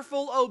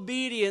careful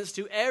obedience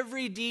to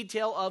every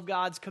detail of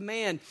God's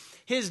command.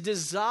 His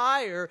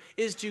desire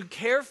is to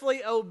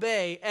carefully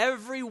obey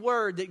every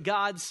word that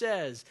God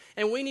says.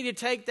 And we need to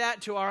take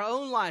that to our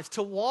own lives.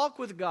 To walk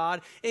with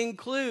God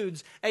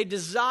includes a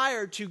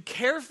desire to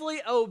carefully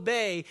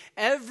obey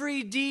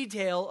every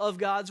detail of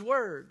God's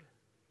word.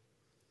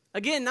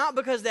 Again, not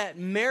because that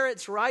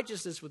merits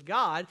righteousness with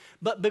God,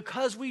 but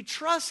because we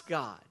trust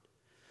God.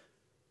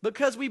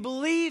 Because we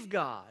believe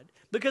God,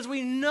 because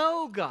we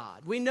know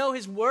God. We know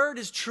His Word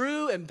is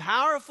true and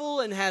powerful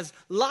and has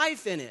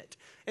life in it.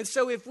 And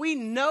so if we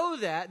know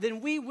that,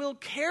 then we will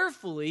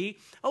carefully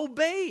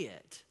obey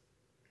it.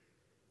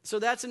 So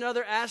that's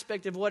another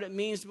aspect of what it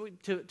means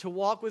to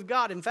walk with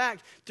God. In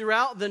fact,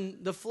 throughout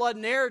the flood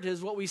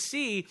narratives, what we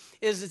see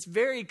is it's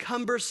very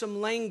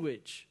cumbersome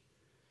language.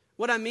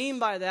 What I mean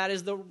by that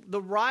is the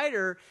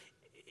writer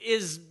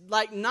is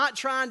like not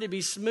trying to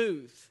be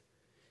smooth.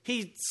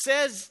 He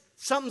says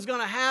something's going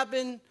to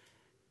happen,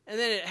 and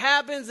then it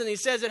happens, and he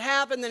says it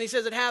happened, then he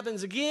says it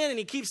happens again, and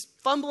he keeps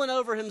fumbling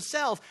over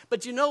himself.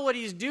 But you know what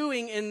he's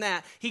doing in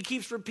that? He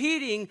keeps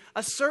repeating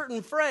a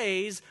certain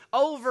phrase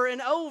over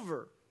and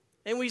over.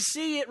 And we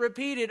see it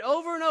repeated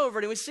over and over,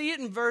 and we see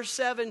it in verse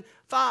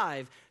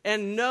 7:5.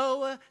 And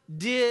Noah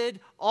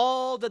did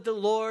all that the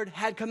Lord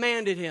had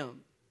commanded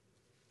him.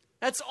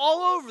 That's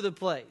all over the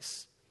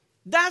place.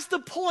 That's the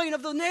point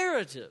of the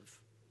narrative.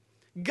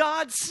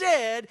 God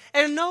said,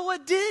 and Noah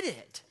did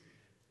it.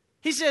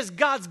 He says,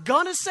 God's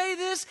going to say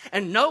this,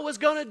 and Noah's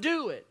going to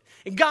do it.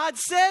 And God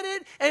said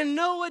it, and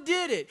Noah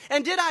did it.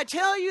 And did I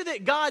tell you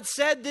that God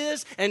said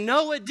this, and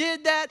Noah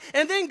did that?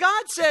 And then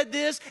God said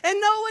this, and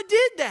Noah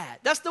did that.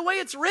 That's the way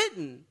it's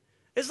written.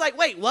 It's like,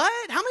 wait, what?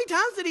 How many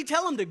times did he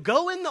tell him to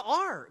go in the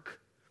ark?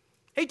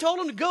 He told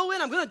him to go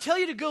in. I'm going to tell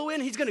you to go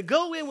in. He's going to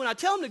go in when I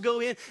tell him to go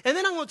in, and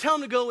then I'm going to tell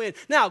him to go in.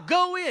 Now,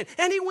 go in.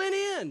 And he went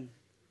in.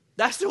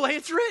 That's the way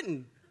it's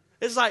written.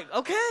 It's like,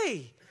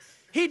 okay.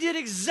 He did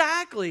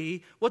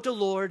exactly what the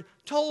Lord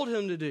told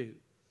him to do.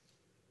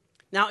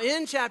 Now,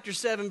 in chapter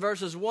 7,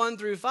 verses 1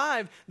 through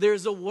 5,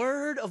 there's a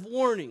word of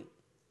warning.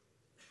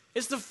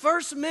 It's the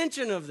first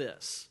mention of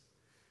this.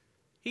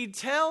 He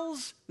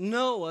tells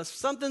Noah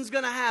something's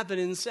going to happen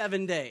in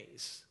 7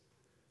 days.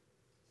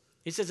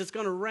 He says it's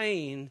going to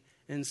rain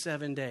in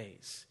 7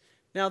 days.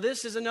 Now,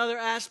 this is another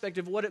aspect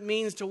of what it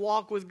means to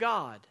walk with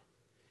God.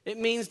 It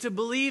means to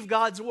believe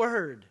God's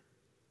word.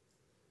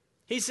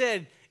 He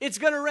said, it's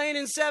going to rain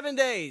in 7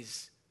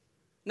 days.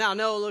 Now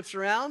Noah looks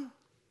around.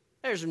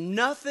 There's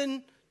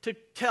nothing to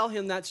tell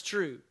him that's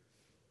true.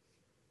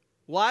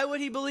 Why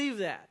would he believe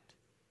that?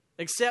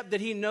 Except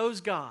that he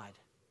knows God.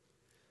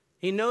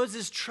 He knows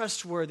His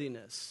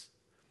trustworthiness.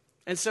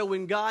 And so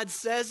when God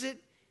says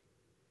it,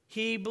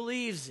 he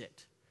believes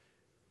it.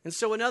 And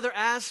so another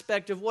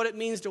aspect of what it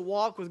means to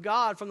walk with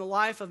God from the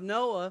life of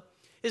Noah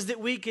is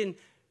that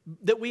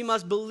we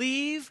must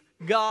believe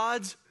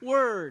God's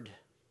word.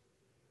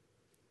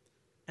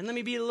 And let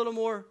me be a little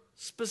more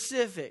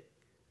specific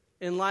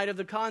in light of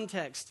the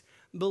context.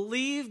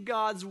 Believe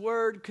God's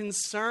word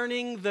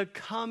concerning the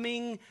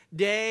coming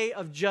day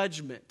of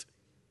judgment.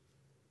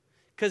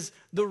 Because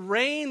the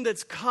rain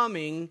that's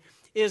coming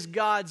is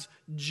God's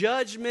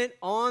judgment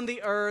on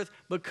the earth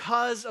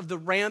because of the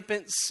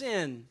rampant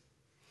sin.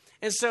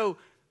 And so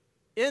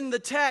in the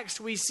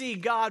text we see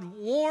God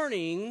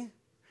warning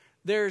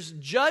there's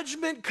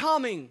judgment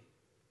coming.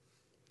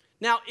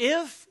 Now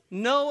if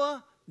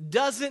Noah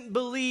doesn't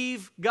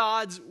believe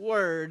God's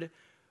word,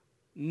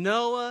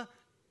 Noah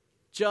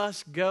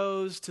just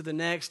goes to the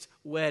next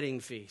wedding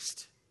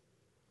feast.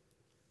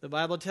 The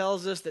Bible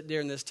tells us that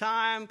during this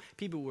time,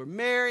 people were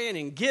marrying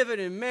and giving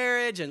in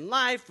marriage, and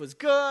life was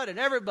good, and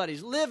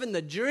everybody's living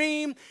the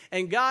dream.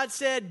 And God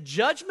said,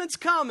 judgment's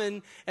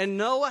coming, and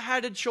Noah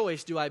had a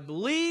choice. Do I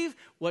believe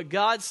what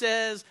God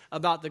says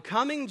about the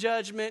coming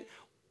judgment?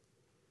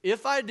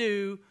 If I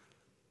do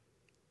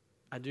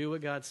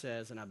what God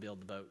says, and I build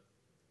the boat.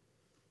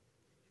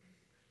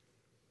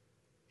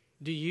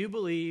 Do you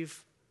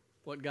believe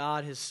what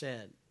God has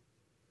said?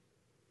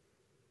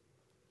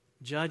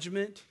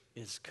 Judgment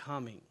is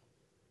coming.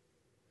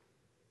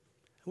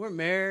 We're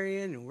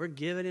marrying and we're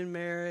giving in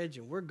marriage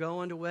and we're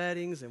going to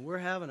weddings and we're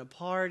having a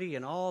party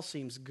and all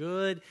seems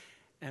good.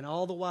 And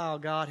all the while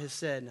God has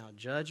said, now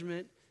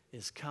judgment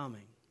is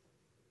coming.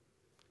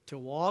 To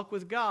walk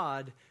with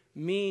God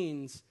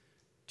means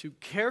to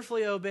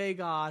carefully obey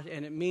God,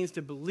 and it means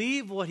to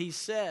believe what He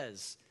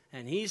says.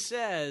 And He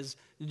says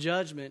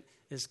judgment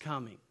is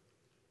coming.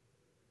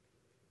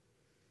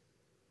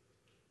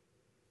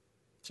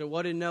 So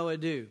what did Noah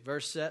do?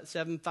 Verse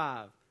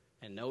 7:5.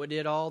 And Noah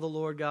did all the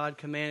Lord God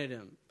commanded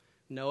him.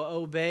 Noah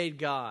obeyed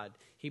God.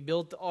 He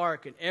built the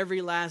ark in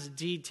every last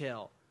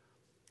detail.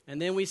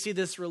 And then we see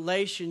this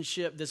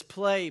relationship, this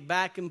play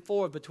back and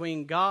forth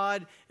between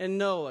God and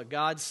Noah.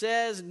 God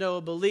says, Noah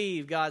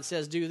believes. God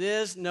says, do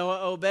this, Noah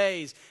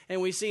obeys.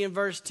 And we see in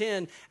verse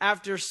 10,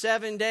 after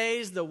 7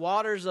 days, the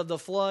waters of the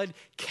flood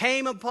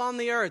came upon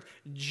the earth,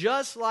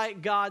 just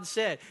like God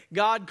said.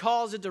 God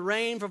caused it to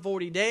rain for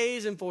 40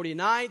 days and 40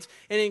 nights.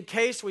 And in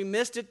case we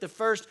missed it the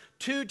first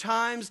 2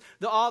 times,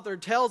 the author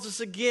tells us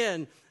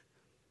again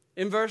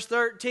in verse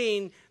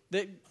 13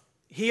 that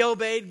he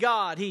obeyed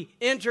God. He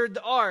entered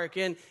the ark.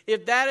 And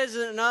if that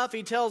isn't enough,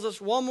 he tells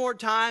us one more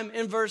time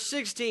in verse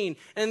 16.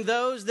 And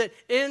those that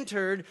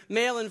entered,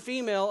 male and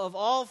female of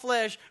all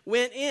flesh,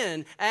 went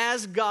in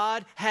as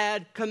God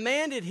had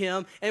commanded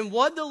him. And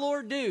what did the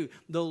Lord do?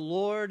 The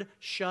Lord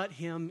shut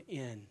him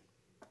in.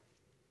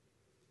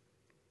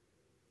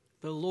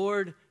 The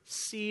Lord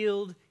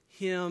sealed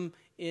him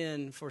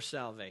in for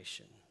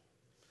salvation.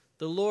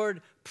 The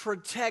Lord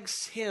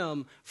protects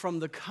him from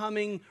the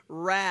coming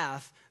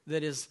wrath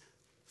that is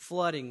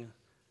flooding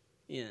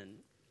in.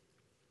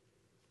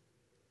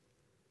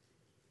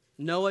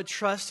 Noah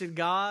trusted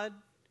God.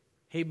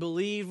 He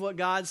believed what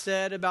God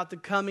said about the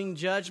coming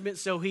judgment,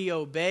 so he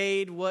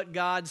obeyed what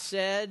God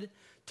said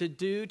to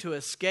do to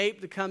escape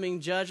the coming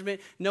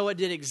judgment. Noah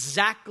did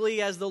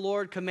exactly as the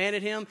Lord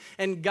commanded him,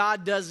 and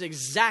God does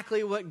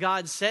exactly what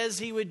God says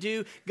he would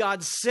do.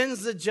 God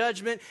sends the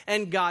judgment,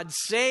 and God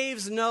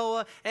saves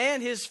Noah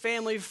and his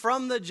family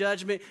from the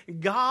judgment.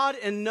 God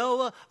and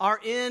Noah are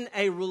in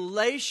a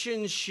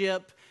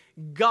relationship.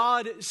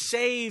 God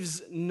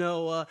saves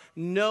Noah.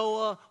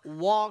 Noah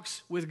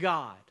walks with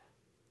God.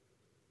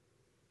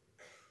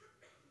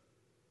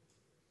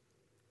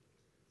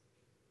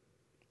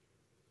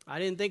 I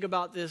didn't think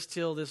about this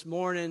till this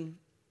morning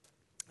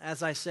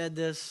as I said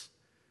this.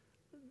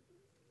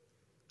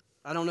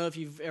 I don't know if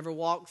you've ever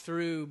walked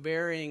through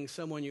burying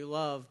someone you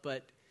love,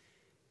 but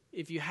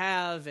if you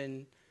have,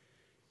 and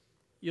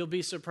you'll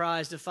be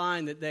surprised to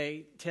find that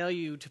they tell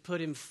you to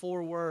put in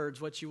 4 words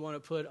what you want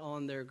to put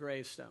on their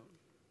gravestone.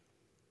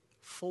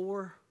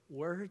 4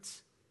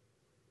 words?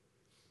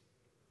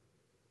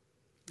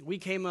 We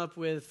came up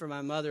with, for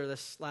my mother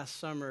this last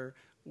summer,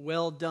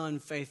 well done,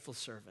 faithful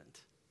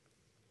servant.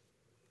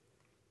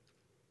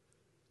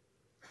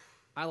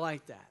 I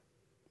like that.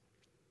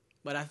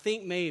 But I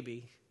think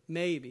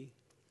maybe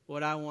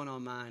what I want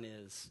on mine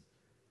is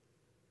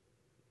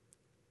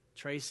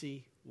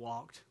Tracy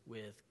walked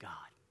with God.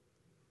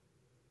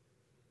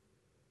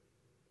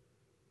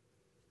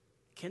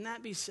 Can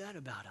that be said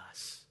about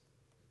us?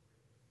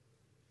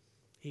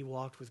 He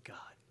walked with God.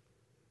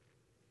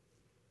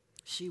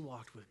 She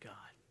walked with God.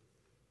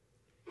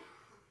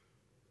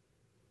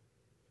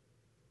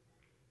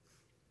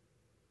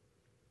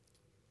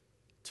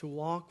 To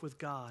walk with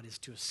God is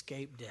to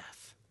escape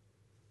death.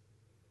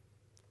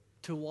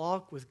 To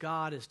walk with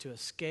God is to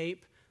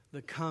escape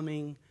the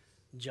coming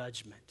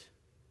judgment.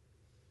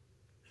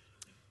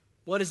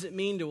 What does it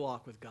mean to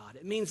walk with God?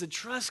 It means to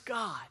trust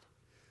God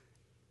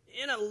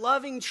in a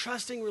loving,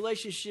 trusting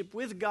relationship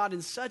with God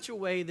in such a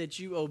way that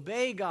you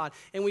obey God.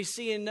 And we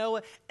see in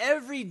Noah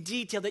every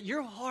detail, that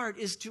your heart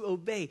is to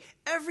obey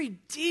every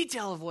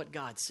detail of what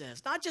God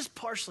says. Not just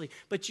partially,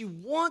 but you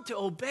want to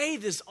obey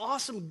this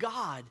awesome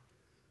God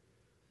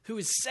who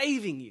is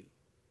saving you.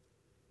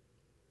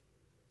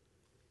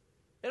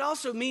 It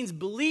also means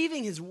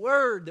believing his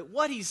word, that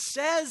what he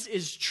says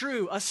is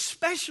true,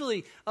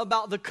 especially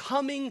about the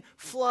coming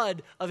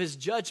flood of his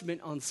judgment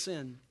on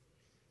sin.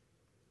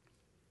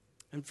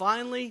 And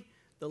finally,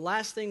 the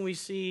last thing we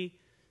see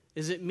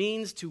is it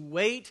means to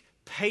wait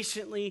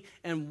patiently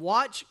and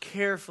watch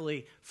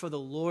carefully for the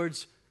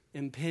Lord's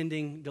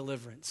impending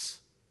deliverance.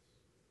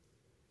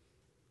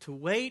 To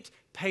wait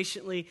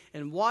patiently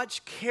and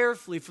watch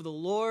carefully for the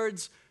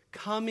Lord's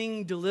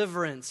coming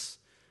deliverance.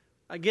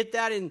 I get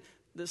that in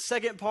the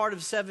second part of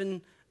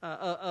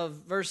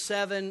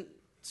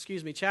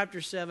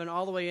chapter 7,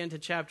 all the way into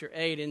chapter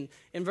 8. And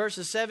in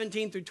verses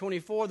 17 through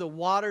 24, the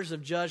waters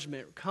of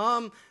judgment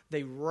come,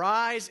 they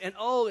rise, and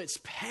it's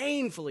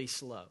painfully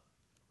slow.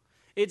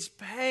 It's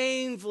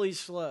painfully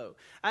slow.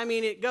 I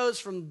mean, it goes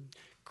from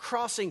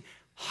crossing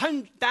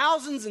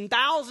thousands and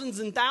thousands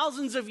and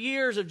thousands of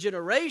years of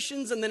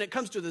generations, and then it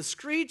comes to the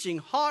screeching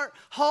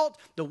halt.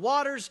 The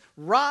waters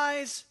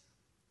rise,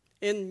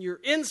 and you're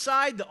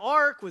inside the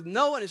ark with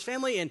Noah and his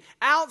family, and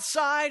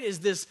outside is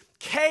this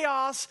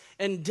chaos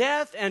and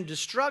death and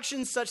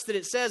destruction, such that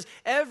it says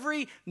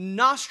every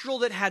nostril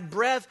that had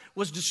breath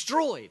was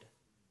destroyed.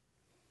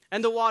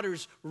 And the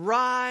waters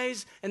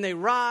rise, and they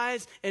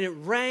rise, and it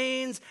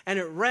rains, and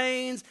it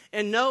rains,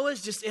 and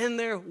Noah's just in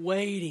there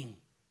waiting,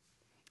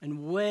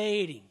 and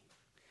waiting,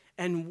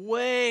 and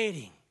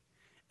waiting,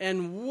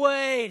 and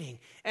waiting.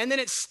 And then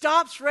it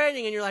stops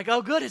raining, and you're like,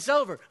 oh, good, it's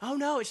over. Oh,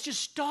 no, it's just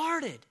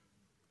started.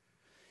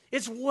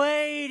 It's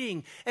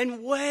waiting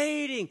and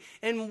waiting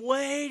and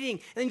waiting.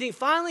 And then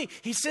finally,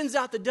 he sends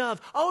out the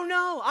dove. Oh,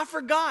 no, I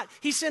forgot.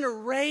 He sent a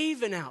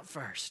raven out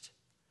first.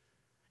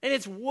 And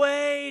it's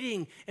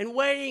waiting and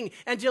waiting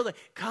until they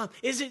come.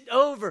 Is it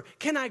over?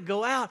 Can I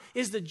go out?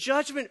 Is the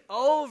judgment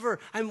over?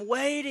 I'm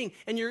waiting.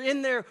 And you're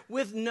in there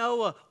with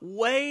Noah,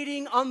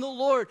 waiting on the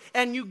Lord.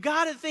 And you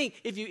got to think,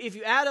 if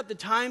you add up the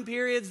time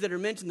periods that are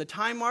mentioned, the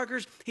time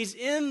markers, he's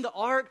in the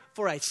ark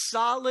for a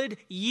solid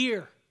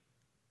year.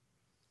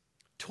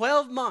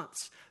 12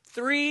 months.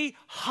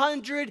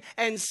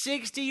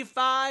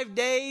 365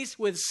 days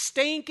with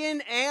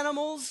stinking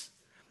animals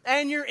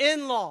and your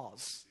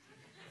in-laws.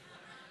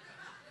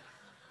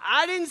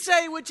 I didn't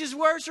say which is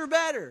worse or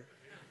better.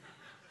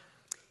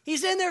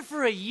 He's in there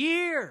for a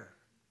year.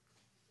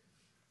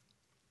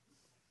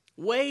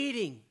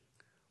 Waiting.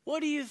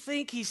 What do you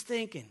think he's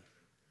thinking?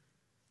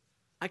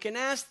 I can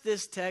ask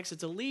this text.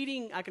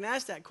 I can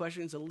ask that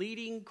question. It's a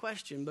leading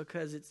question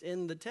because it's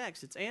in the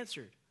text. It's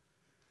answered.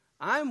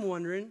 I'm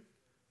wondering,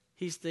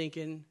 he's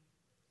thinking,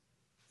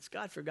 has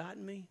God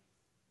forgotten me?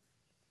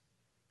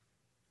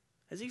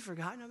 Has he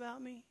forgotten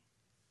about me?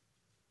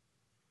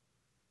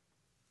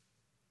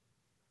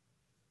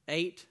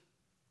 8,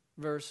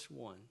 verse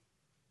 1.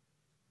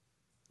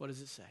 What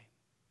does it say?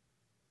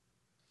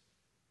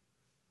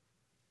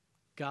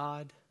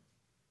 God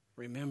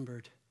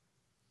remembered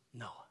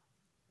Noah.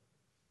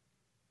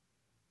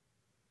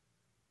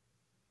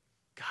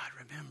 God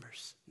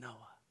remembers Noah.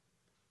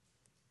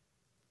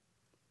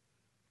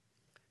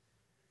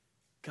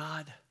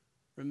 God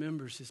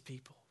remembers his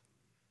people.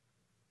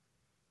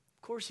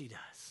 Of course he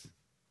does.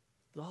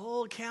 The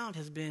whole account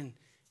has been,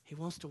 he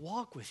wants to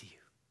walk with you.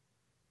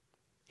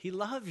 He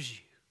loves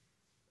you.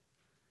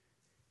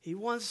 He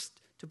wants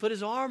to put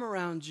his arm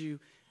around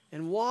you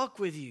and walk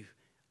with you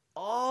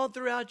all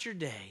throughout your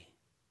day.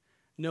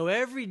 Know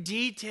every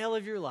detail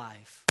of your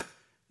life.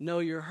 Know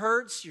your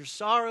hurts, your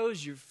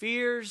sorrows, your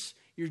fears,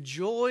 your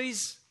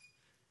joys.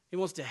 He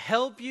wants to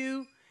help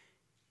you.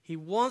 He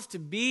wants to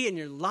be in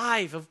your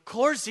life. Of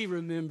course he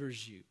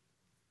remembers you.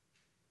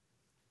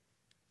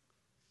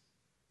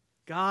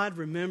 God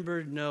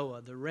remembered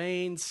Noah. The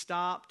rain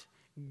stopped.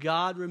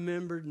 God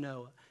remembered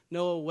Noah.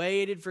 Noah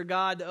waited for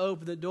God to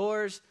open the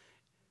doors.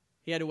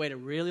 He had to wait a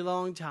really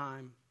long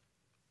time.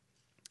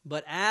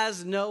 But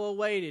as Noah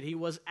waited, he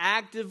was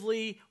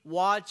actively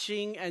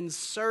watching and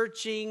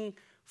searching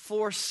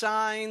for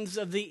signs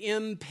of the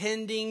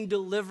impending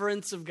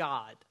deliverance of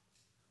God.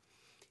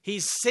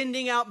 He's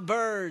sending out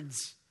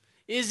birds.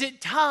 Is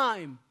it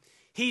time?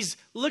 He's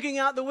looking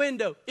out the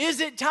window. Is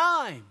it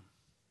time?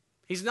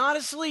 He's not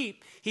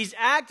asleep. He's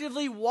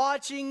actively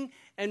watching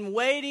and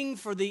waiting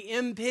for the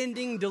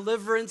impending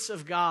deliverance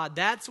of God.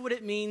 That's what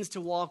it means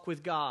to walk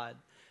with God.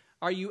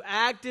 Are you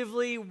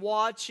actively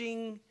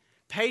watching,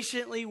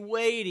 patiently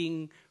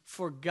waiting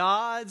for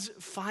God's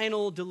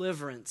final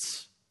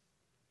deliverance?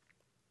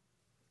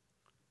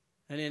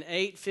 And in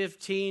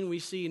 8:15, we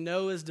see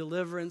Noah's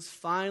deliverance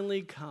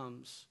finally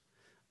comes.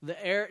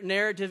 The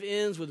narrative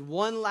ends with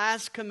one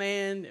last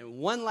command and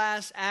one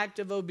last act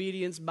of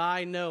obedience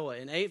by Noah.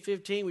 In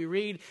 8:15 we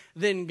read,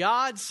 "Then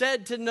God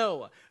said to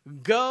Noah,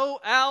 'Go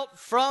out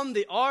from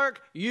the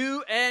ark,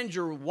 you and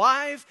your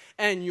wife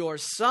and your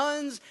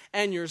sons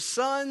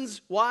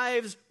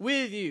wives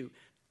with you.'"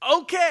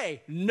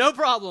 Okay, no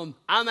problem,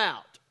 I'm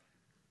out.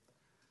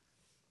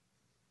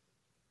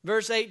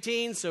 Verse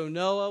 18, "So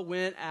Noah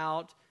went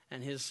out,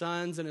 and his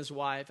sons and his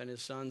wife and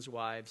his sons'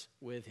 wives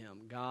with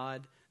him."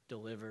 God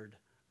delivered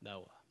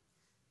Noah.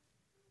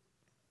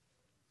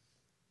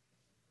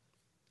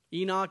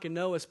 Enoch and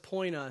Noah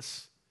point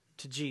us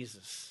to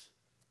Jesus.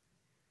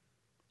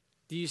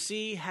 Do you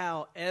see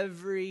how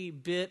every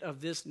bit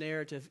of this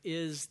narrative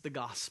is the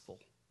gospel?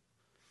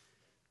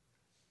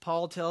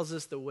 Paul tells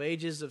us the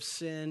wages of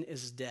sin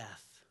is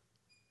death.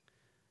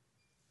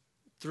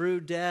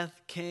 Through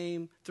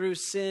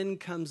sin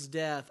comes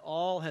death.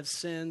 All have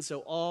sinned,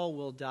 so all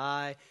will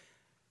die.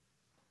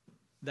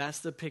 That's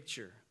the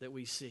picture that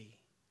we see.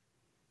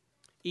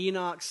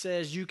 Enoch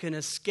says you can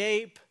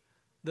escape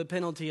the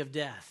penalty of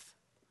death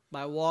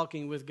by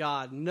walking with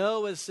God.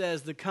 Noah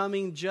says the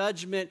coming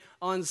judgment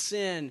on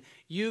sin,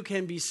 you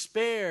can be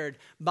spared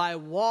by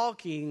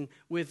walking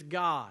with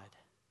God.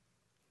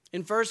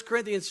 In 1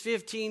 Corinthians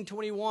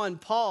 15:21,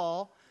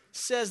 Paul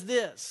says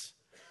this,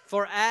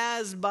 "For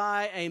as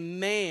by a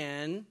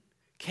man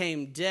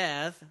came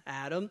death,"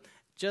 Adam,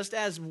 "just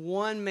as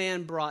one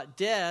man brought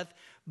death,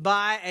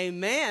 by a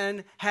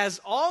man has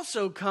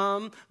also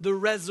come the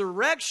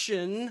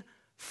resurrection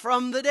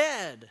from the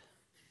dead,"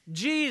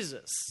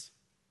 Jesus.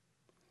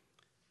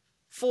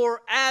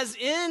 "For as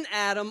in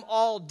Adam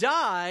all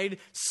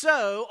died,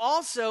 so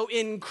also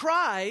in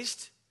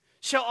Christ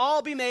shall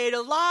all be made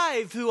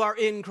alive who are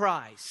in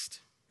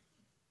Christ."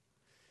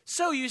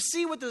 So you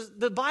see what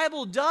the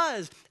Bible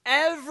does.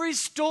 Every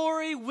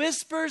story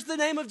whispers the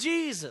name of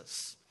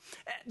Jesus.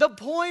 The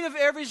point of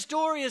every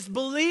story is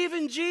believe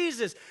in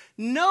Jesus.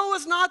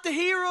 Noah's not the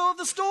hero of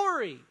the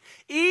story.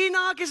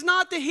 Enoch is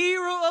not the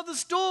hero of the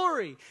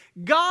story.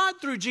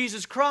 God, through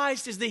Jesus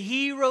Christ, is the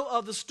hero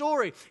of the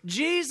story.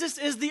 Jesus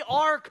is the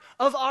ark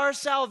of our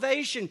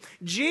salvation.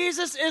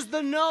 Jesus is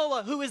the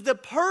Noah who is the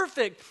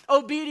perfect,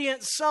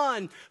 obedient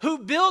son who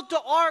built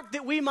the ark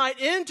that we might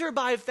enter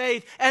by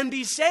faith and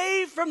be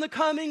saved from the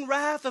coming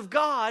wrath of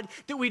God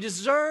that we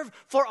deserve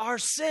for our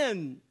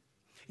sin.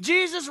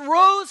 Jesus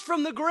rose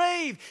from the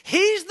grave.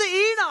 He's the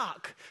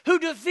Enoch who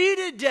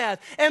defeated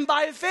death. And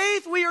by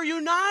faith we are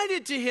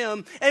united to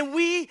him and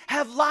we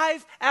have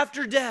life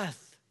after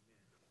death.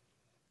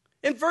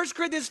 In 1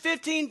 Corinthians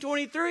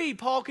 15:23,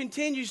 Paul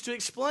continues to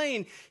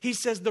explain. He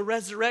says the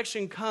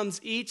resurrection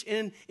comes each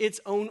in its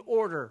own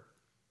order.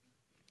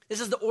 This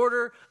is the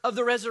order of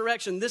the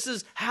resurrection. This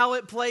is how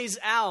it plays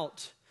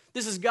out.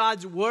 This is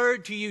God's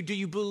word to you. Do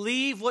you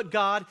believe what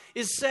God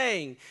is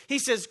saying? He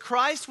says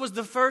Christ was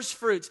the first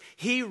fruits.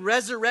 He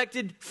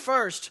resurrected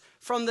first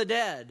from the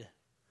dead.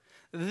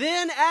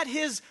 Then at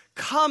his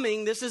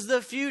coming, this is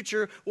the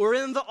future, we're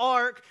in the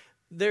ark,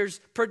 there's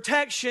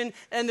protection,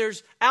 and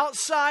there's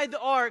outside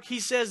the ark. He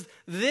says,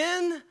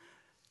 then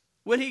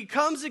when he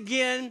comes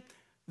again,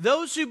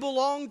 those who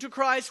belong to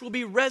Christ will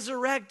be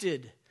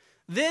resurrected.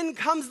 Then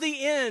comes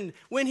the end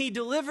when he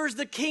delivers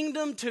the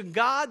kingdom to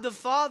God the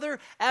Father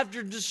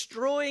after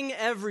destroying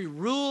every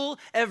rule,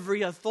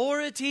 every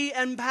authority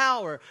and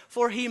power.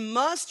 For he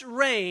must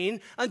reign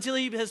until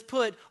he has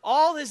put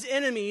all his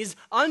enemies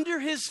under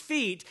his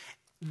feet.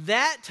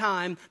 That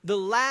time, the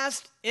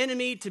last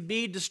enemy to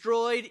be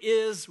destroyed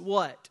is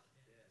what?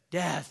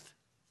 Death.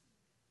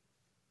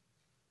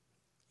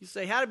 You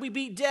say, how did we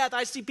beat death?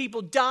 I see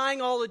people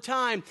dying all the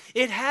time.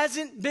 It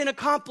hasn't been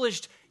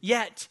accomplished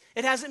yet.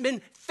 It hasn't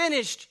been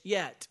finished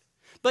yet.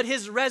 But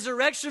his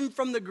resurrection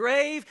from the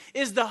grave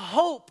is the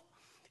hope,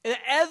 the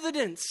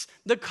evidence,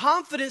 the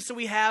confidence that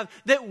we have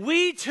that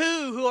we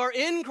too who are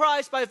in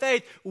Christ by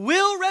faith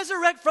will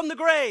resurrect from the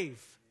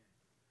grave.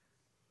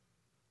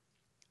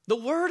 The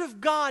Word of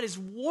God is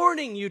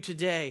warning you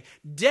today.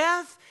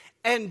 Death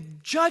and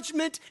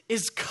judgment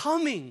is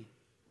coming.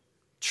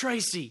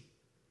 Tracy,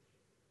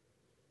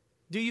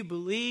 do you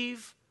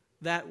believe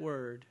that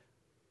word?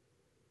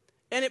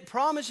 And it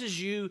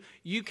promises you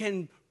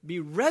can be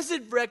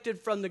resurrected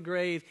from the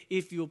grave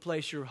if you will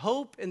place your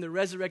hope in the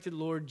resurrected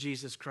Lord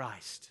Jesus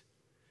Christ.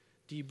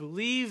 Do you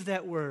believe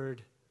that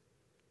word?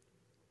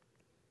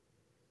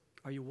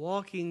 Are you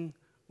walking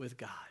with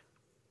God?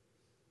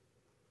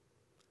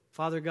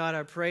 Father God,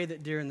 I pray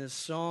that during this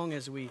song,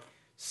 as we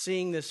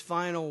sing this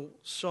final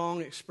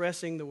song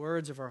expressing the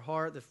words of our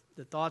heart,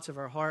 the thoughts of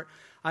our heart,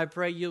 I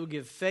pray you'll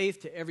give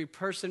faith to every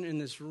person in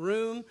this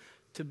room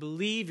to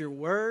believe your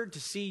word, to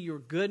see your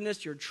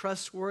goodness, your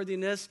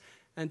trustworthiness,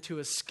 and to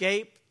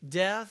escape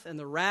death and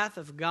the wrath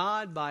of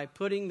God by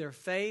putting their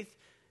faith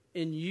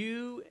in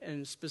you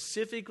and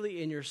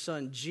specifically in your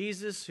Son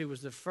Jesus, who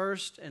was the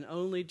first and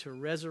only to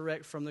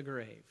resurrect from the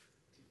grave.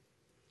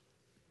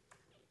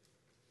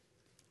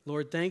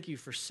 Lord, thank you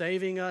for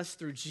saving us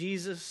through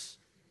Jesus.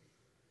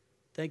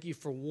 Thank you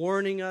for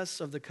warning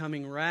us of the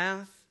coming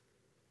wrath.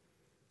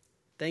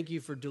 Thank you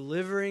for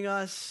delivering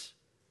us,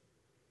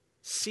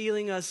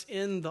 sealing us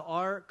in the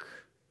ark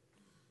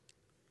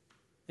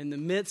in the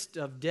midst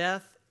of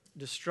death,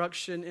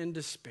 destruction, and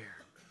despair.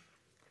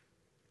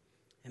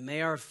 And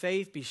may our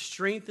faith be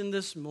strengthened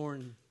this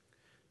morning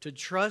to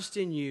trust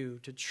in you,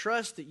 to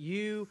trust that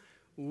you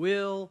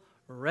will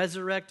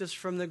resurrect us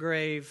from the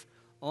grave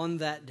on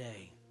that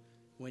day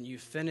when you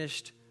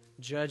finished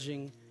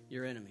judging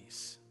your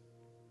enemies.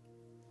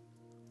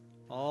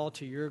 All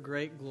to your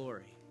great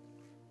glory.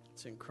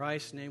 It's in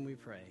Christ's name we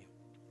pray.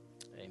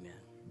 Amen.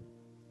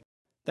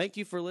 Thank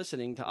you for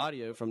listening to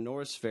audio from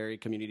Norris Ferry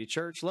Community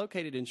Church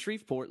located in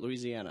Shreveport,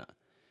 Louisiana.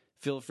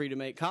 Feel free to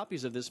make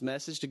copies of this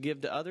message to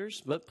give to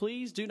others, but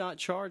please do not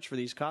charge for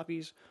these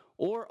copies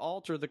or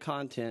alter the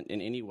content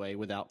in any way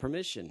without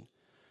permission.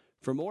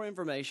 For more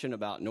information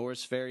about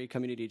Norris Ferry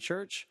Community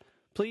Church,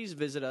 please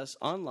visit us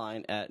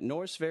online at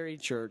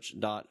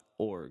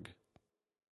norrisferrychurch.org.